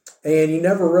them, and you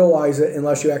never realize it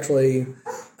unless you actually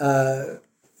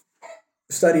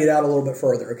study it out a little bit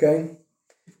further, okay?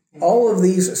 All of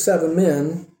these 7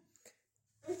 men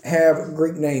have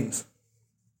Greek names.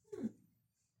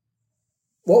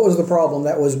 What was the problem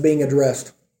that was being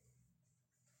addressed?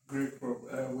 Greek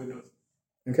widows.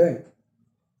 Okay.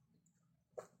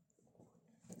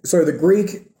 So the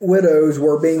Greek widows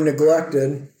were being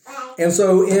neglected. And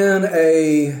so in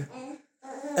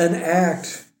an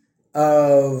act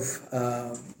of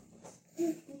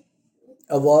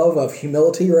love, of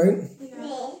humility, right?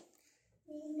 Yeah.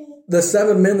 The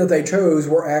 7 men that they chose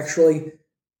were actually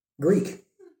Greek.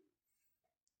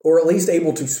 Or at least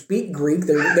able to speak Greek.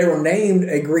 They were named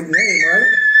a Greek name, right?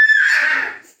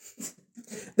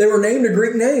 They were named a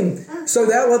Greek name. So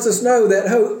that lets us know that,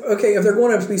 okay, if they're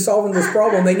going to be solving this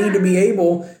problem, they need to be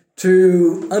able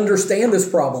to understand this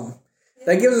problem.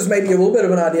 That gives us maybe a little bit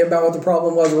of an idea about what the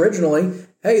problem was originally.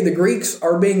 Hey, the Greeks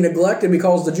are being neglected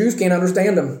because the Jews can't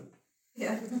understand them.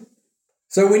 Yeah.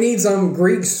 So we need some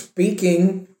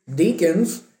Greek-speaking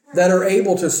deacons that are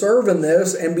able to serve in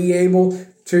this and be able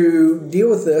to deal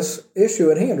with this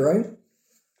issue at hand, right?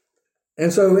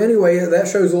 And so anyway, that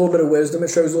shows a little bit of wisdom. It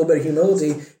shows a little bit of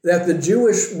humility that the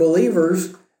Jewish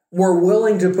believers were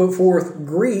willing to put forth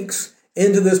Greeks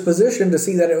into this position to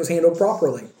see that it was handled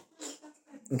properly.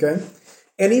 Okay?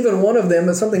 And even one of them,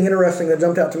 is something interesting that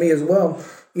jumped out to me as well.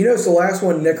 You notice the last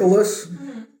one, Nicholas,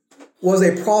 was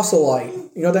a proselyte.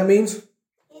 You know what that means?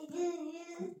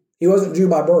 He wasn't Jew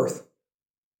by birth.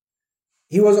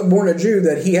 He wasn't born a Jew,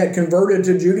 that he had converted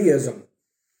to Judaism.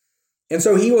 And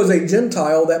so he was a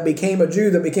Gentile that became a Jew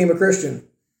that became a Christian.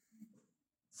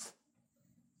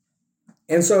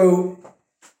 And so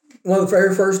one of the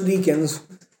very first deacons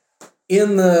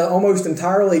in the almost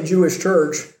entirely Jewish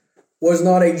church was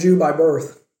not a Jew by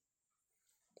birth.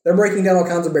 They're breaking down all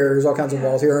kinds of barriers, all kinds of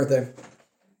walls here, aren't they?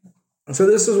 And so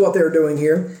this is what they're doing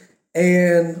here.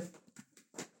 And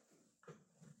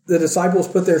the disciples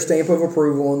put their stamp of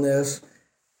approval on this.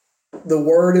 The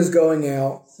word is going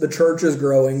out. The church is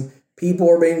growing. People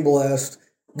are being blessed.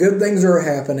 Good things are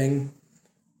happening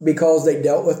because they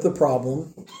dealt with the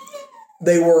problem.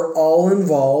 They were all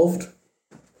involved,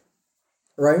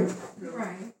 right?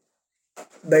 Right.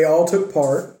 They all took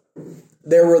part.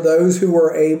 There were those who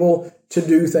were able to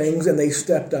do things and they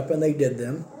stepped up and they did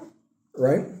them,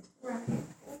 right?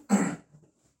 Right.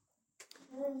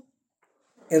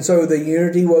 And so the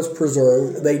unity was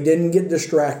preserved. They didn't get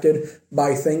distracted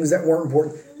by things that weren't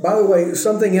important. By the way,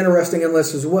 something interesting in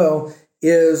this as well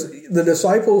is the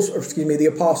the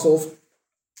apostles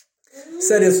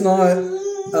said it's not,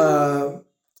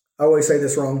 I always say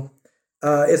this wrong,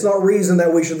 it's not reason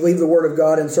that we should leave the word of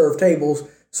God and serve tables.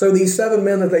 So these 7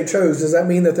 men that they chose, does that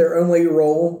mean that their only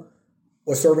role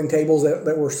was serving tables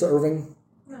that were serving?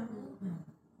 No.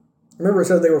 Remember it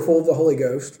said they were full of the Holy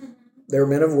Ghost. They were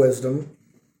men of wisdom.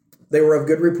 They were of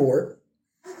good report.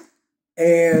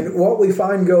 And what we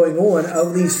find going on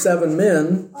of these 7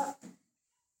 men,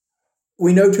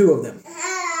 we know 2 of them.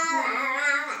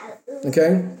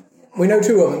 Okay? We know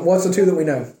 2 of them. What's the 2 that we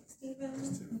know?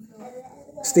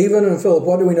 Stephen and Philip.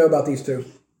 What do we know about these 2?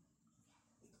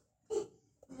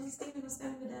 Stephen was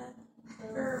stoned to death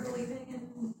for believing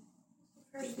in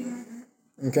first murder.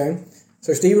 Okay?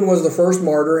 So Stephen was the first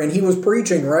martyr, and he was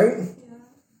preaching, right? Yeah.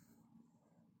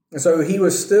 And so he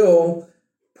was still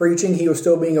preaching. He was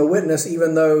still being a witness,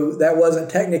 even though that wasn't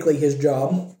technically his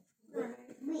job. Right.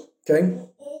 Okay?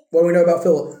 What do we know about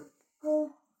Philip?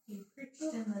 He preached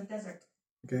in the desert.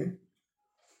 Okay.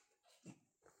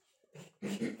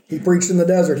 He preached in the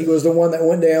desert. He was the one that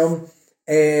went down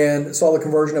and saw the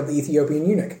conversion of the Ethiopian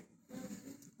eunuch.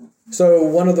 So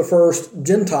one of the first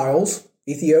Gentiles,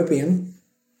 Ethiopian,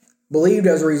 believed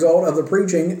as a result of the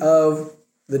preaching of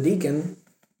the deacon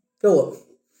Philip.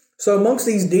 So amongst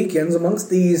these deacons, amongst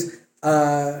these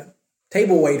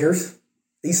table waiters,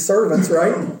 these servants,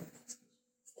 right,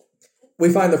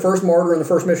 we find the first martyr and the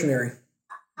first missionary.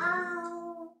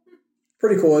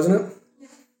 Pretty cool, isn't it?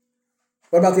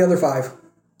 What about the other 5?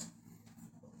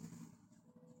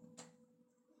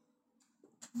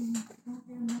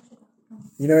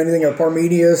 You know anything about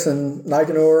Parmenius and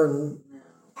Nicanor and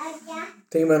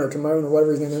Timon or Timon or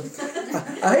whatever his name is?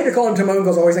 I hate to call him Timon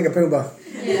because I always think of Pumbaa.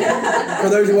 For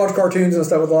those who watch cartoons and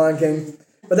stuff with the Lion King.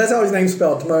 But that's how his name's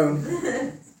spelled, Timon.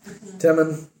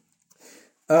 Timon.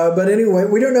 But anyway,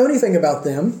 we don't know anything about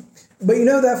them. But you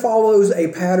know that follows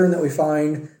a pattern that we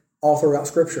find all throughout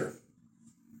Scripture.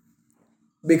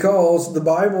 Because the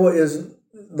Bible is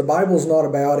not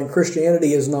about, and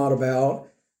Christianity is not about,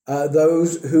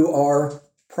 those who are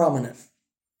prominent.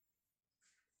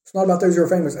 It's not about those who are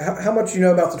famous. How much do you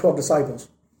know about the 12 disciples?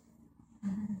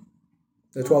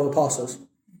 The 12 apostles.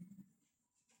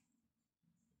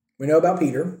 We know about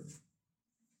Peter,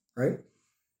 right?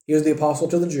 He was the apostle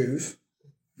to the Jews.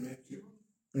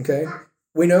 Okay.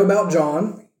 We know about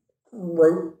John,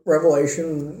 wrote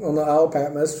Revelation on the Isle of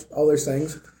Patmos, all those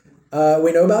things.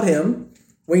 We know about him.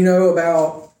 We know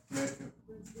a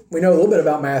little bit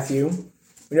about Matthew.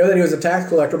 We know that he was a tax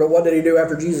collector, but what did he do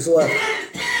after Jesus left?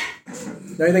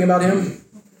 Know anything about him?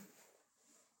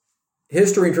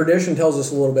 History and tradition tells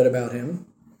us a little bit about him.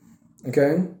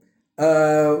 Okay.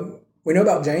 We know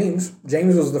about James.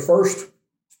 James was the first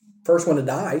one to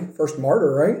die, first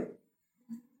martyr, right?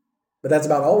 But that's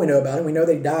about all we know about him. We know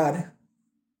they died.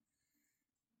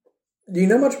 Do you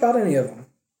know much about any of them?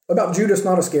 What about Judas,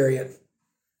 not Iscariot?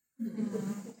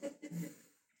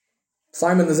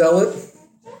 Simon the Zealot?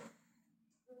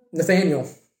 Nathaniel?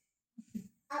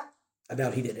 I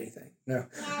doubt he did anything. No.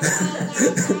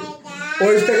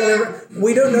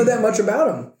 We don't know that much about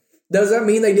them. Does that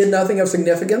mean they did nothing of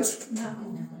significance? No.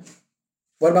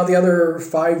 What about the other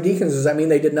 5 deacons? Does that mean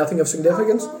they did nothing of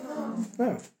significance?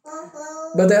 No.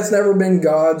 But that's never been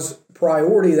God's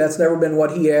priority. That's never been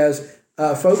what he has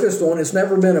focused on. It's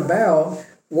never been about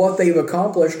what they've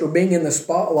accomplished or being in the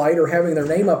spotlight or having their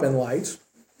name up in lights.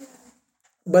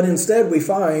 But instead we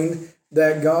find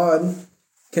that God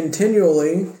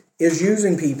continually is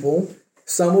using people.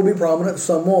 Some will be prominent,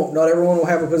 some won't. Not everyone will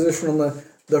have a position on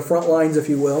the front lines, if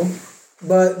you will.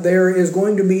 But there is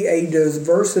going to be a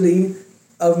diversity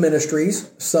of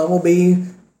ministries. Some will be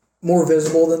more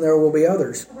visible than there will be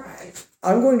others. Right.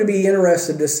 I'm going to be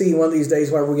interested to see one of these days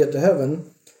when we get to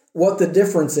heaven what the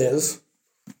difference is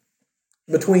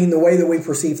between the way that we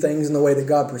perceive things and the way that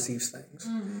God perceives things.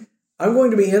 Mm-hmm. I'm going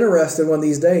to be interested one of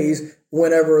these days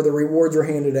whenever the rewards are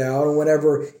handed out and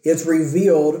whenever it's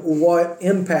revealed what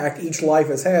impact each life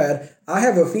has had. I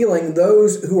have a feeling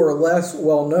those who are less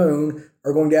well-known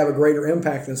are going to have a greater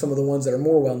impact than some of the ones that are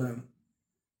more well-known.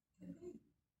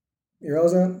 You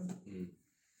realize that? Mm-hmm.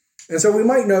 And so we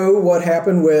might know what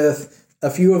happened with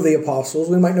a few of the apostles.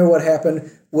 We might know what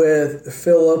happened with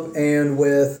Philip and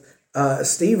with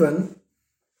Stephen.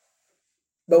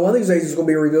 But one of these days it's going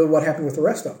to be revealed what happened with the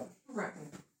rest of them. Right.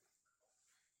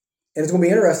 And it's going to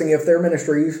be interesting if their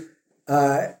ministries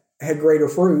had greater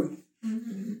fruit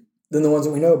than the ones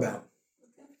that we know about.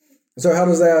 So how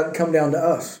does that come down to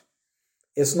us?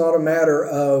 It's not a matter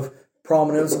of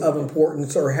prominence, of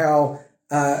importance, or how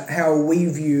we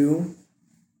view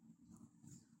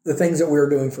the things that we're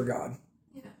doing for God.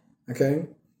 Yeah. Okay?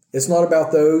 It's not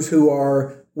about those who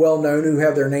are well-known, who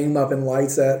have their name up in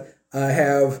lights, that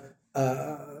have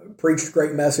preached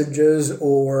great messages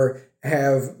or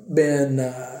have been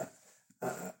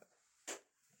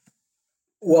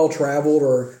well-traveled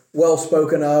or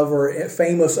well-spoken of or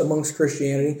famous amongst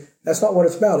Christianity. That's not what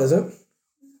it's about, is it?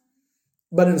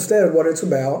 But instead, what it's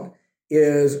about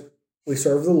is we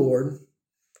serve the Lord,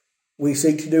 we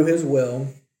seek to do his will,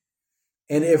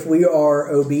 and if we are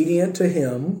obedient to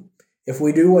him, if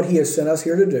we do what he has sent us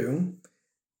here to do,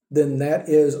 then that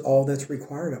is all that's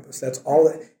required of us. That's all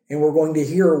that, and we're going to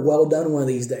hear well done one of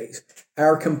these days.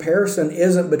 Our comparison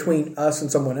isn't between us and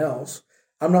someone else.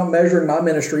 I'm not measuring my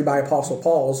ministry by Apostle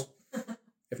Paul's.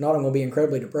 If not, I'm going to be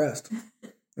incredibly depressed.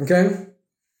 Okay?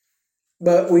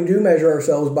 But we do measure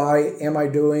ourselves by, am I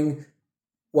doing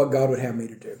what God would have me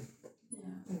to do?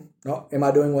 Yeah. Not, am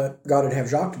I doing what God would have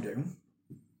Jacques to do?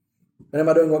 And am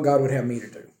I doing what God would have me to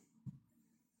do?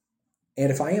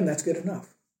 And if I am, that's good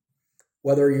enough.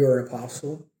 Whether you're an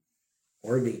apostle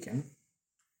or a deacon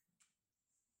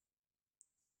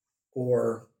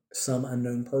or some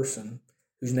unknown person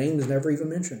whose name is never even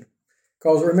mentioned.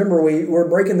 Because remember, we're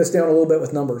breaking this down a little bit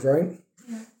with numbers, right?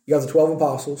 Yeah. You got the 12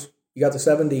 apostles. You got the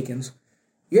 7 deacons.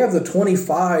 You have the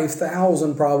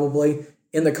 25,000 probably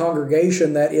in the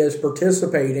congregation that is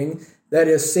participating, that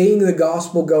is seeing the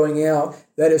gospel going out,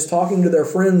 that is talking to their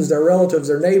friends, their relatives,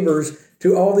 their neighbors,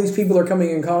 to all these people they're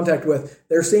coming in contact with.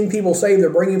 They're seeing people saved. They're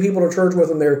bringing people to church with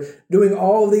them. They're doing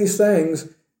all of these things.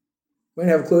 We don't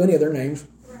have a clue any of their names.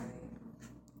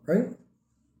 Right?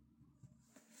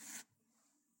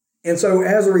 And so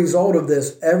as a result of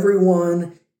this,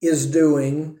 everyone is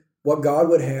doing what God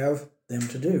would have them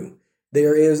to do.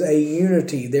 There is a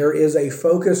unity. There is a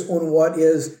focus on what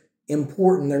is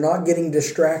important. They're not getting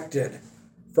distracted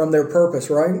from their purpose,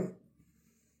 right?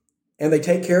 And they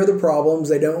take care of the problems.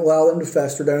 They don't allow them to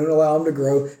fester. Don't allow them to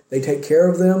grow. They take care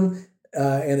of them,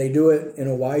 and they do it in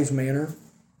a wise manner,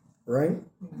 right?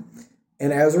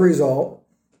 And as a result,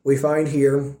 we find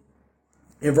here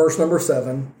in verse number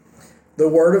 7, the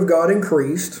word of God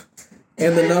increased,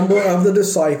 and the number of the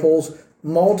disciples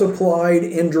multiplied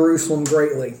in Jerusalem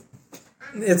greatly.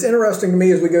 It's interesting to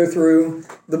me as we go through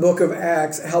the book of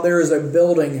Acts how there is a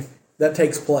building that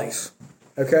takes place,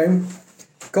 okay?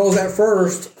 Because at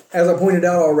first, as I pointed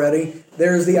out already,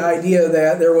 there's the idea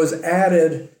that there was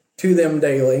added to them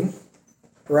daily,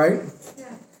 right?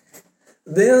 Yeah.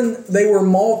 Then they were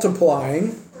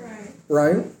multiplying,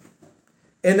 right?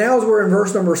 And now as we're in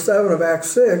verse number 7 of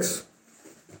Acts 6,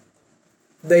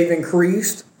 they've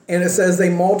increased, and it says they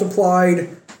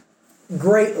multiplied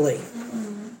greatly.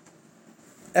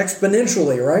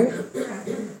 Exponentially, right?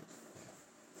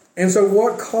 And so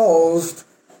what caused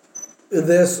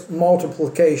this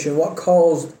multiplication? What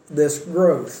caused this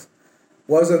growth?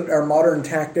 Was it our modern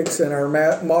tactics and our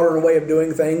modern way of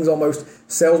doing things, almost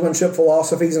salesmanship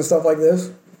philosophies and stuff like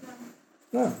this?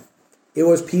 No. It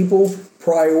was people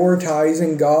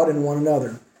prioritizing God and one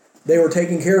another. They were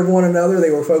taking care of one another.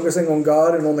 They were focusing on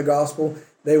God and on the gospel.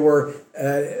 They were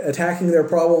attacking their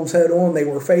problems head on. They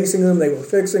were facing them. They were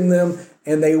fixing them.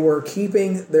 And they were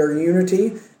keeping their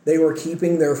unity. They were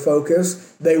keeping their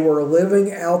focus. They were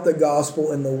living out the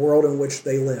gospel in the world in which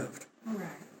they lived. Right.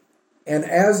 And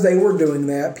as they were doing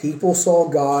that, people saw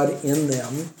God in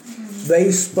them. Mm-hmm.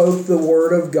 They spoke the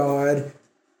word of God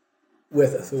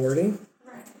with authority.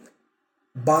 Right.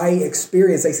 By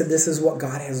experience, they said, this is what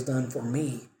God has done for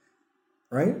me.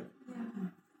 Right? Yeah.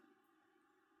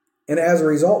 And as a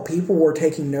result, people were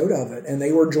taking note of it. And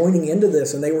they were joining into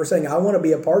this. And they were saying, I want to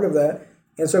be a part of that.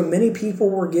 And so many people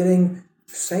were getting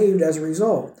saved as a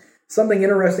result. Something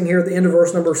interesting here at the end of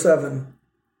verse number 7.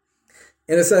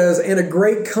 And it says, and a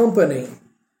great company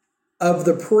of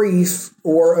the priests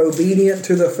were obedient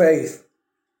to the faith.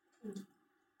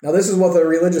 Now this is what the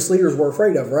religious leaders were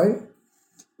afraid of, right?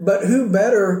 But who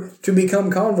better to become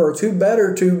converts? Who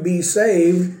better to be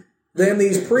saved than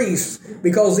these priests?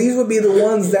 Because these would be the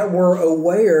ones that were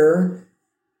aware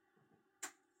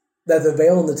that the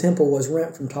veil in the temple was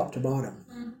rent from top to bottom.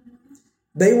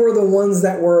 They were the ones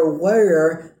that were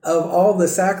aware of all the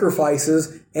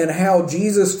sacrifices and how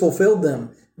Jesus fulfilled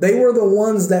them. They were the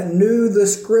ones that knew the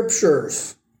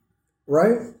scriptures,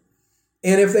 right?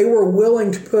 And if they were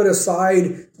willing to put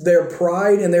aside their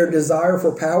pride and their desire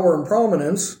for power and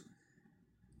prominence,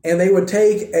 and they would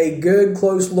take a good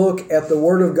close look at the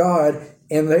Word of God,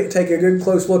 and they take a good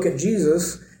close look at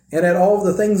Jesus, and at all of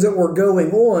the things that were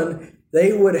going on,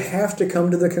 they would have to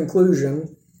come to the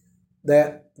conclusion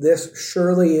that this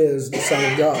surely is the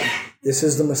Son of God. This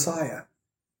is the Messiah.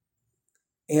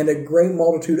 And a great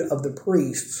multitude of the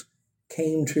priests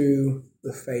came to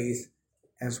the faith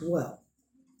as well.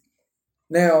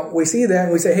 Now, we see that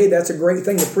and we say, hey, that's a great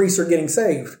thing. The priests are getting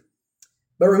saved.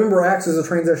 But remember, Acts is a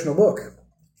transitional book,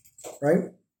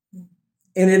 right?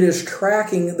 And it is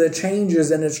tracking the changes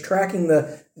and it's tracking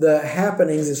the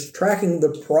happenings. It's tracking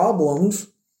the problems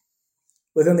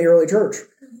within the early church.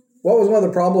 What was one of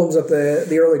the problems that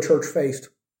the early church faced?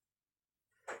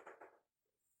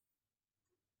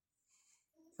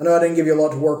 I know I didn't give you a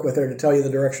lot to work with there to tell you the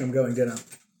direction I'm going, did I?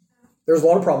 There was a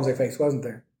lot of problems they faced, wasn't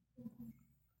there?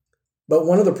 But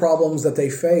one of the problems that they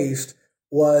faced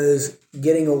was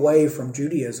getting away from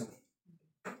Judaism.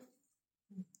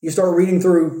 You start reading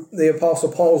through the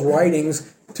Apostle Paul's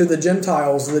writings to the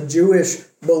Gentiles. The Jewish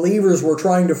believers were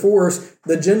trying to force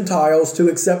the Gentiles to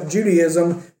accept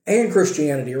Judaism and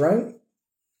Christianity, right?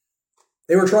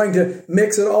 They were trying to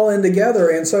mix it all in together.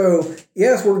 And so,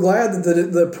 yes, we're glad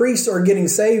that the priests are getting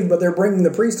saved, but they're bringing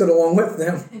the priesthood along with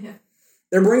them. Yeah.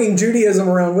 They're bringing Judaism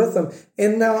around with them.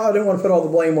 And now I don't want to put all the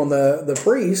blame on the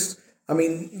priests. I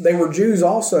mean, they were Jews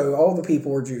also. All the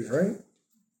people were Jews, right?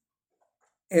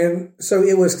 And so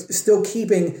it was still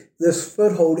keeping this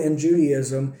foothold in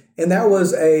Judaism, and that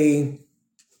was a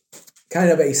kind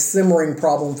of a simmering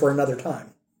problem for another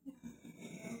time.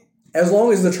 As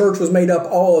long as the church was made up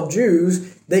all of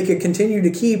Jews, they could continue to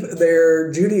keep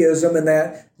their Judaism and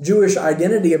that Jewish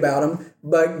identity about them,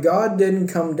 but God didn't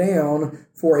come down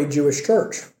for a Jewish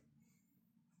church,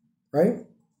 right?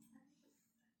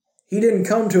 He didn't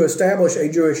come to establish a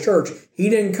Jewish church. He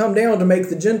didn't come down to make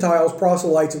the Gentiles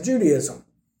proselytes of Judaism.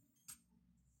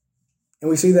 And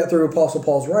we see that through Apostle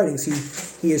Paul's writings.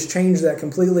 He has changed that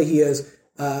completely.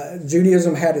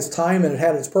 Judaism had its time and it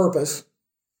had its purpose,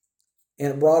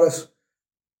 and it brought us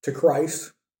to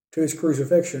Christ, to his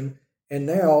crucifixion. And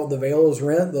now the veil is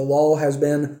rent. The law has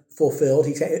been fulfilled.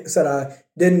 He said, I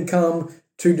didn't come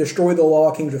to destroy the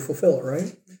law, I came to fulfill it,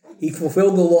 right? He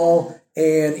fulfilled the law,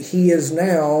 and he is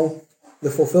now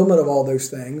the fulfillment of all those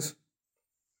things.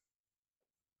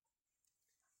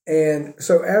 And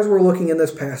so as we're looking in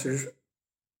this passage,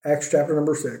 Acts chapter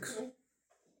number 6,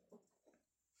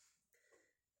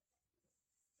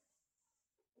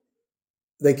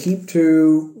 they keep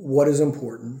to what is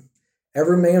important.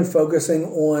 Every man focusing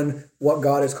on what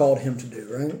God has called him to do,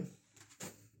 right?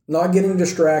 Not getting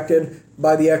distracted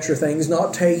by the extra things,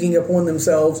 not taking upon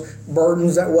themselves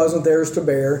burdens that wasn't theirs to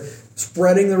bear,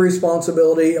 spreading the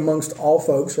responsibility amongst all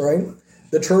folks, right?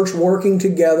 The church working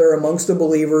together amongst the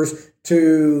believers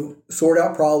to sort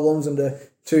out problems and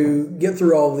to get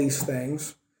through all of these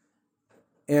things.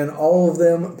 And all of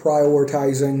them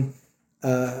prioritizing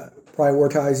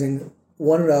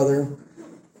one another,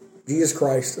 Jesus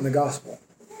Christ, and the gospel.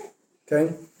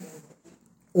 Okay?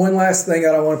 One last thing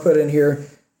that I want to put in here,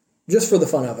 just for the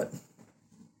fun of it.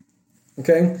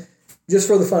 Okay? Just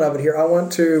for the fun of it here, I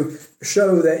want to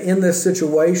show that in this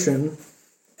situation,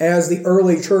 as the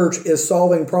early church is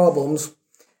solving problems,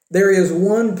 there is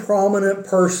one prominent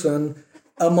person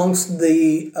amongst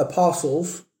the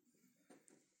apostles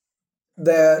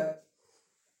that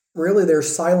really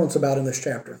there's silence about in this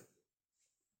chapter.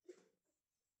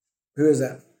 Who is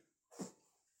that?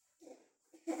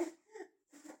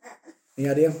 Any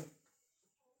idea?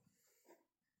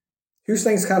 Whose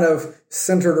things kind of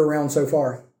centered around so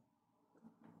far?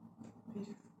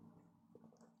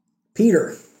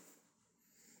 Peter.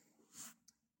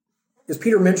 Is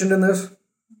Peter mentioned in this?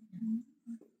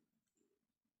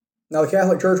 Now, the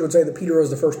Catholic Church would say that Peter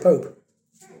was the first pope.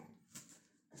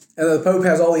 And that the pope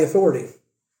has all the authority.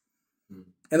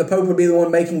 And the pope would be the one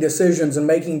making decisions and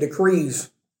making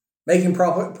decrees, making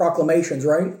proclamations,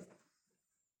 right?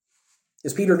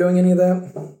 Is Peter doing any of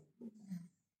that?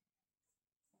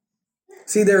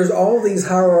 See, there's all these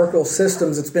hierarchical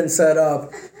systems that's been set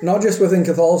up, not just within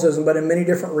Catholicism, but in many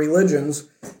different religions,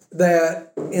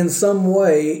 that in some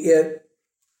way it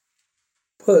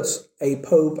puts a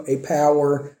pope, a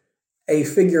power, a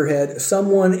figurehead,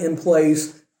 someone in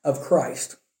place of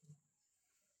Christ.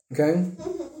 Okay?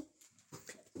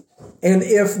 And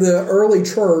if the early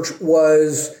church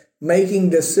was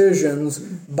making decisions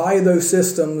by those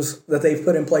systems that they've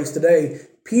put in place today,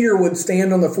 Peter would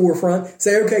stand on the forefront,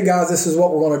 say, okay, guys, this is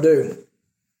what we're going to do.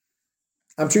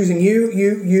 I'm choosing you,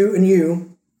 and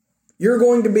you. You're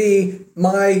going to be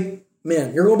my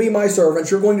men. You're going to be my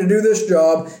servants. You're going to do this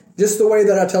job just the way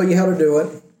that I tell you how to do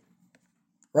it.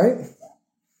 Right?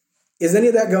 Is any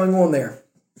of that going on there?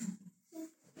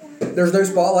 There's no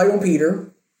spotlight on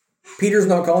Peter. Peter's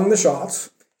not calling the shots.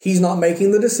 He's not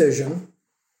making the decision.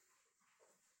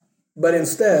 But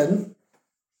instead,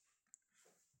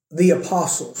 the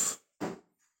apostles,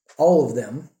 all of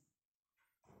them,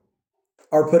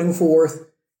 are putting forth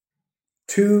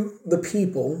to the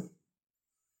people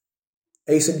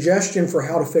a suggestion for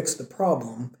how to fix the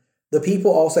problem. The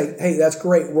people all say, hey, that's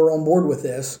great, we're on board with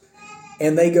this.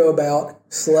 And they go about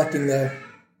selecting the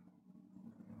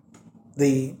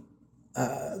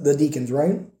deacons,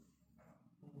 right?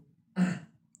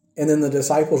 And then the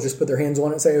disciples just put their hands on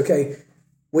it and say, okay,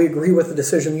 we agree with the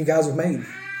decision you guys have made.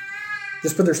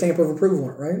 Just put their stamp of approval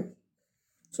on it, right?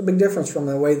 It's a big difference from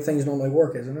the way that things normally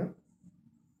work, isn't it?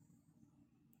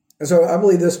 And so I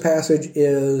believe this passage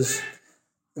is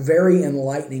very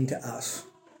enlightening to us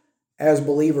as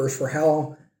believers for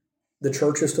how the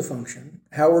church is to function,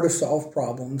 how we're to solve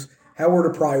problems, how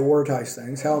we're to prioritize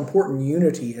things, how important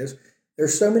unity is.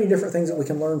 There's so many different things that we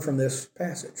can learn from this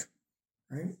passage,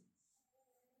 right?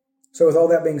 So with all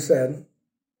that being said,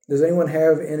 does anyone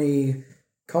have any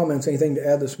comments, anything to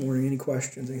add this morning, any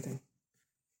questions, anything?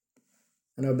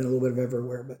 I know I've been a little bit of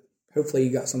everywhere, but hopefully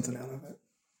you got something out of it.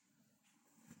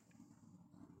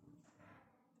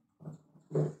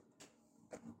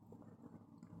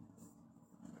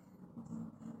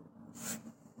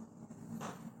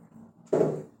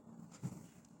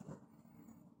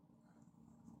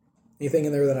 Anything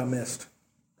in there that I missed?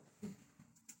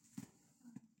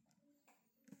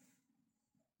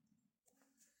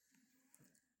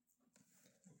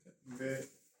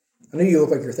 I knew you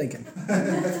look like you're thinking.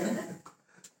 I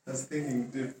was thinking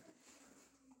deep.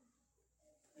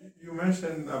 You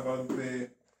mentioned about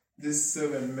these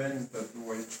 7 men that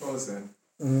were chosen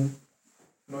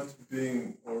not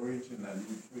being originally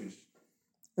Jewish.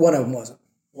 One of them wasn't.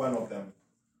 One of them.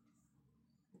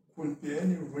 Could be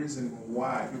any reason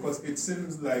why? Because it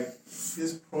seems like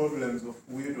these problems of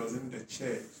widows in the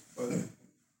church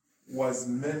was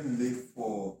mainly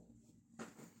for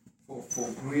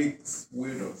Greeks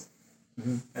widows.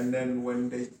 And then when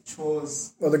they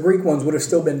chose... Well, the Greek ones would have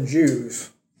still been Jews,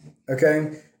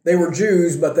 okay? They were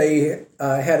Jews, but they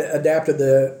had adapted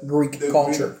the Greek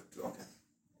culture. Okay,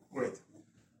 great.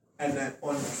 And then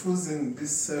on choosing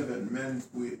these 7 men,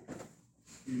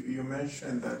 you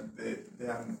mentioned that they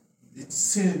are, it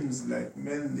seems like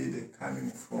mainly they're coming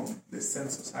from the same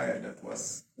society that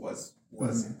was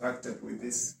impacted with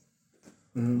this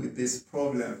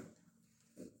problem.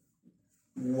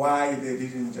 Why they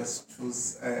didn't just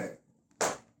choose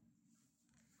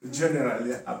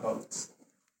generally about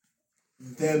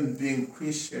them being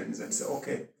Christians and say,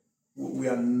 okay, we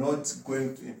are not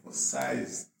going to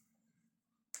emphasize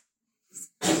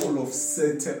people of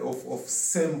certain of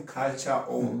same culture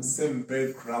or same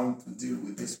background to deal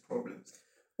with these problems.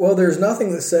 Well, there's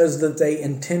nothing that says that they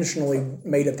intentionally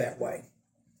made it that way.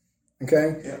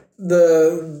 Okay? Yeah.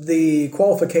 The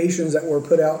qualifications that were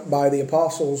put out by the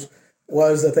apostles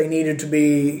was that they needed to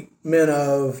be men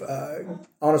of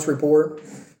honest report,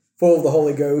 full of the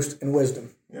Holy Ghost and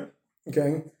wisdom. Yeah.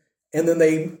 Okay? And then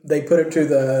they put it to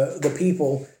the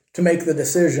people to make the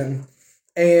decision.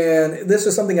 And this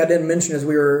is something I didn't mention as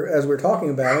we were talking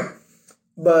about it,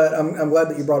 but I'm glad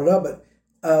that you brought it up. But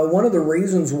one of the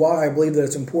reasons why I believe that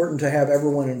it's important to have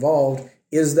everyone involved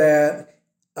is that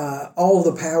all of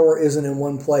the power isn't in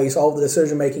one place, all of the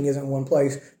decision making isn't in one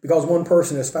place, because one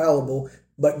person is fallible.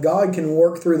 But God can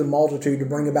work through the multitude to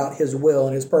bring about His will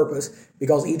and His purpose,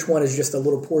 because each one is just a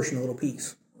little portion, a little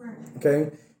piece. Right.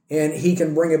 Okay, and He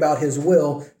can bring about His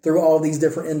will through all these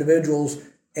different individuals.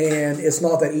 And it's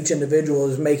not that each individual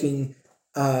is making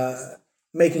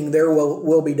their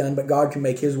will be done, but God can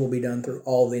make His will be done through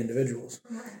all the individuals.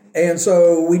 Right. And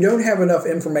so we don't have enough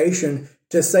information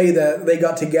to say that they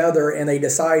got together and they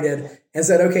decided and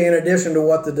said, okay, in addition to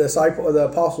what the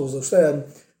apostles have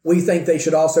said, we think they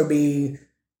should also be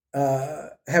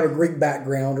have a Greek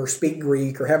background or speak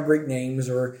Greek or have Greek names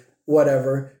or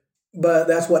whatever. But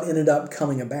that's what ended up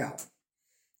coming about.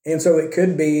 And so it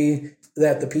could be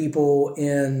that the people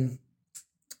in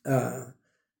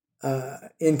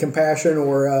compassion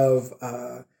or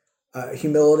of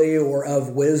humility or of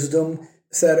wisdom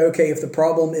said, okay, if the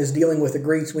problem is dealing with the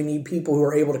Greeks, we need people who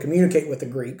are able to communicate with the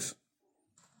Greeks.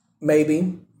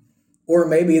 Maybe. Or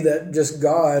maybe that just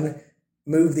God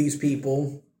moved these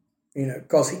people,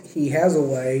 because He has a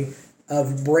way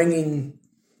of bringing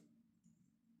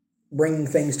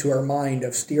things to our mind,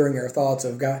 of steering our thoughts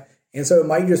of God. And so it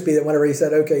might just be that whenever He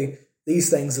said, okay, these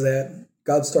things, that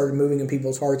God started moving in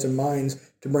people's hearts and minds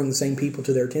to bring the same people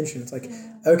to their attention. It's like,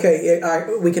 okay,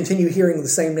 we continue hearing the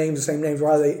same names.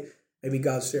 Why are they? Maybe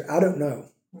God's there. I don't know.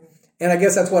 And I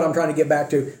guess that's what I'm trying to get back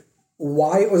to.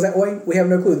 Why it was that way, we have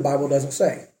no clue. The Bible doesn't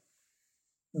say.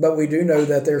 But we do know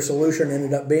that their solution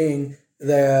ended up being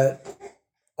that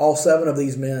all 7 of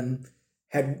these men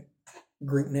had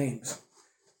Greek names.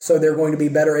 So they're going to be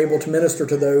better able to minister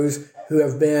to those who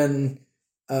have been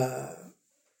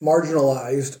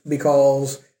marginalized,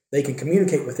 because they can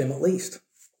communicate with them at least.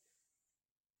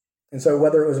 And so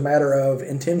whether it was a matter of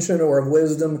intention or of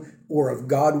wisdom or of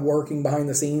God working behind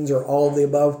the scenes or all of the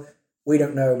above, we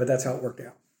don't know, but that's how it worked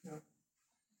out. Yeah.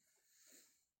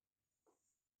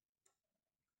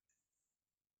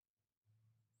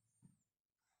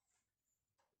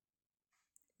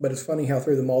 But it's funny how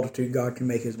through the multitude God can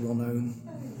make His will known.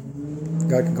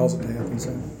 God can cause it to happen.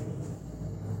 So,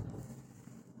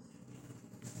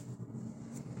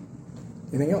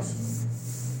 anything else?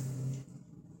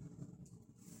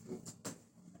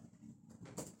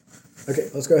 Okay,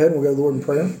 let's go ahead and we'll go to the Lord in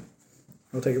prayer.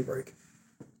 We'll take a break.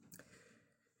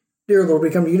 Dear Lord, we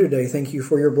come to You today. Thank You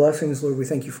for Your blessings, Lord. We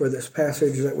thank You for this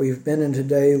passage that we've been in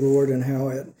today, Lord, and how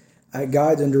it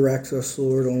guides and directs us,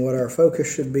 Lord, on what our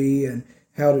focus should be and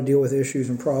how to deal with issues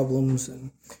and problems.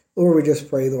 And Lord, we just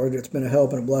pray, Lord, it's been a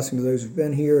help and a blessing to those who've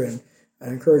been here and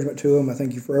an encouragement to them. I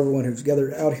thank You for everyone who's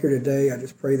gathered out here today. I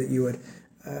just pray that You would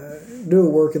do a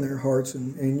work in their hearts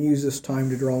and use this time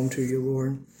to draw them to You,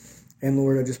 Lord. And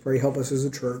Lord, I just pray, help us as a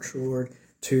church, Lord,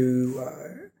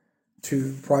 to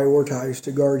to prioritize,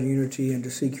 to guard unity, and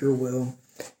to seek your will.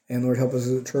 And Lord, help us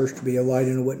as a church to be a light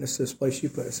and a witness to this place you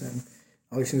put us in.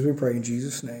 All these things we pray in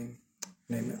Jesus' name.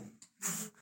 Amen.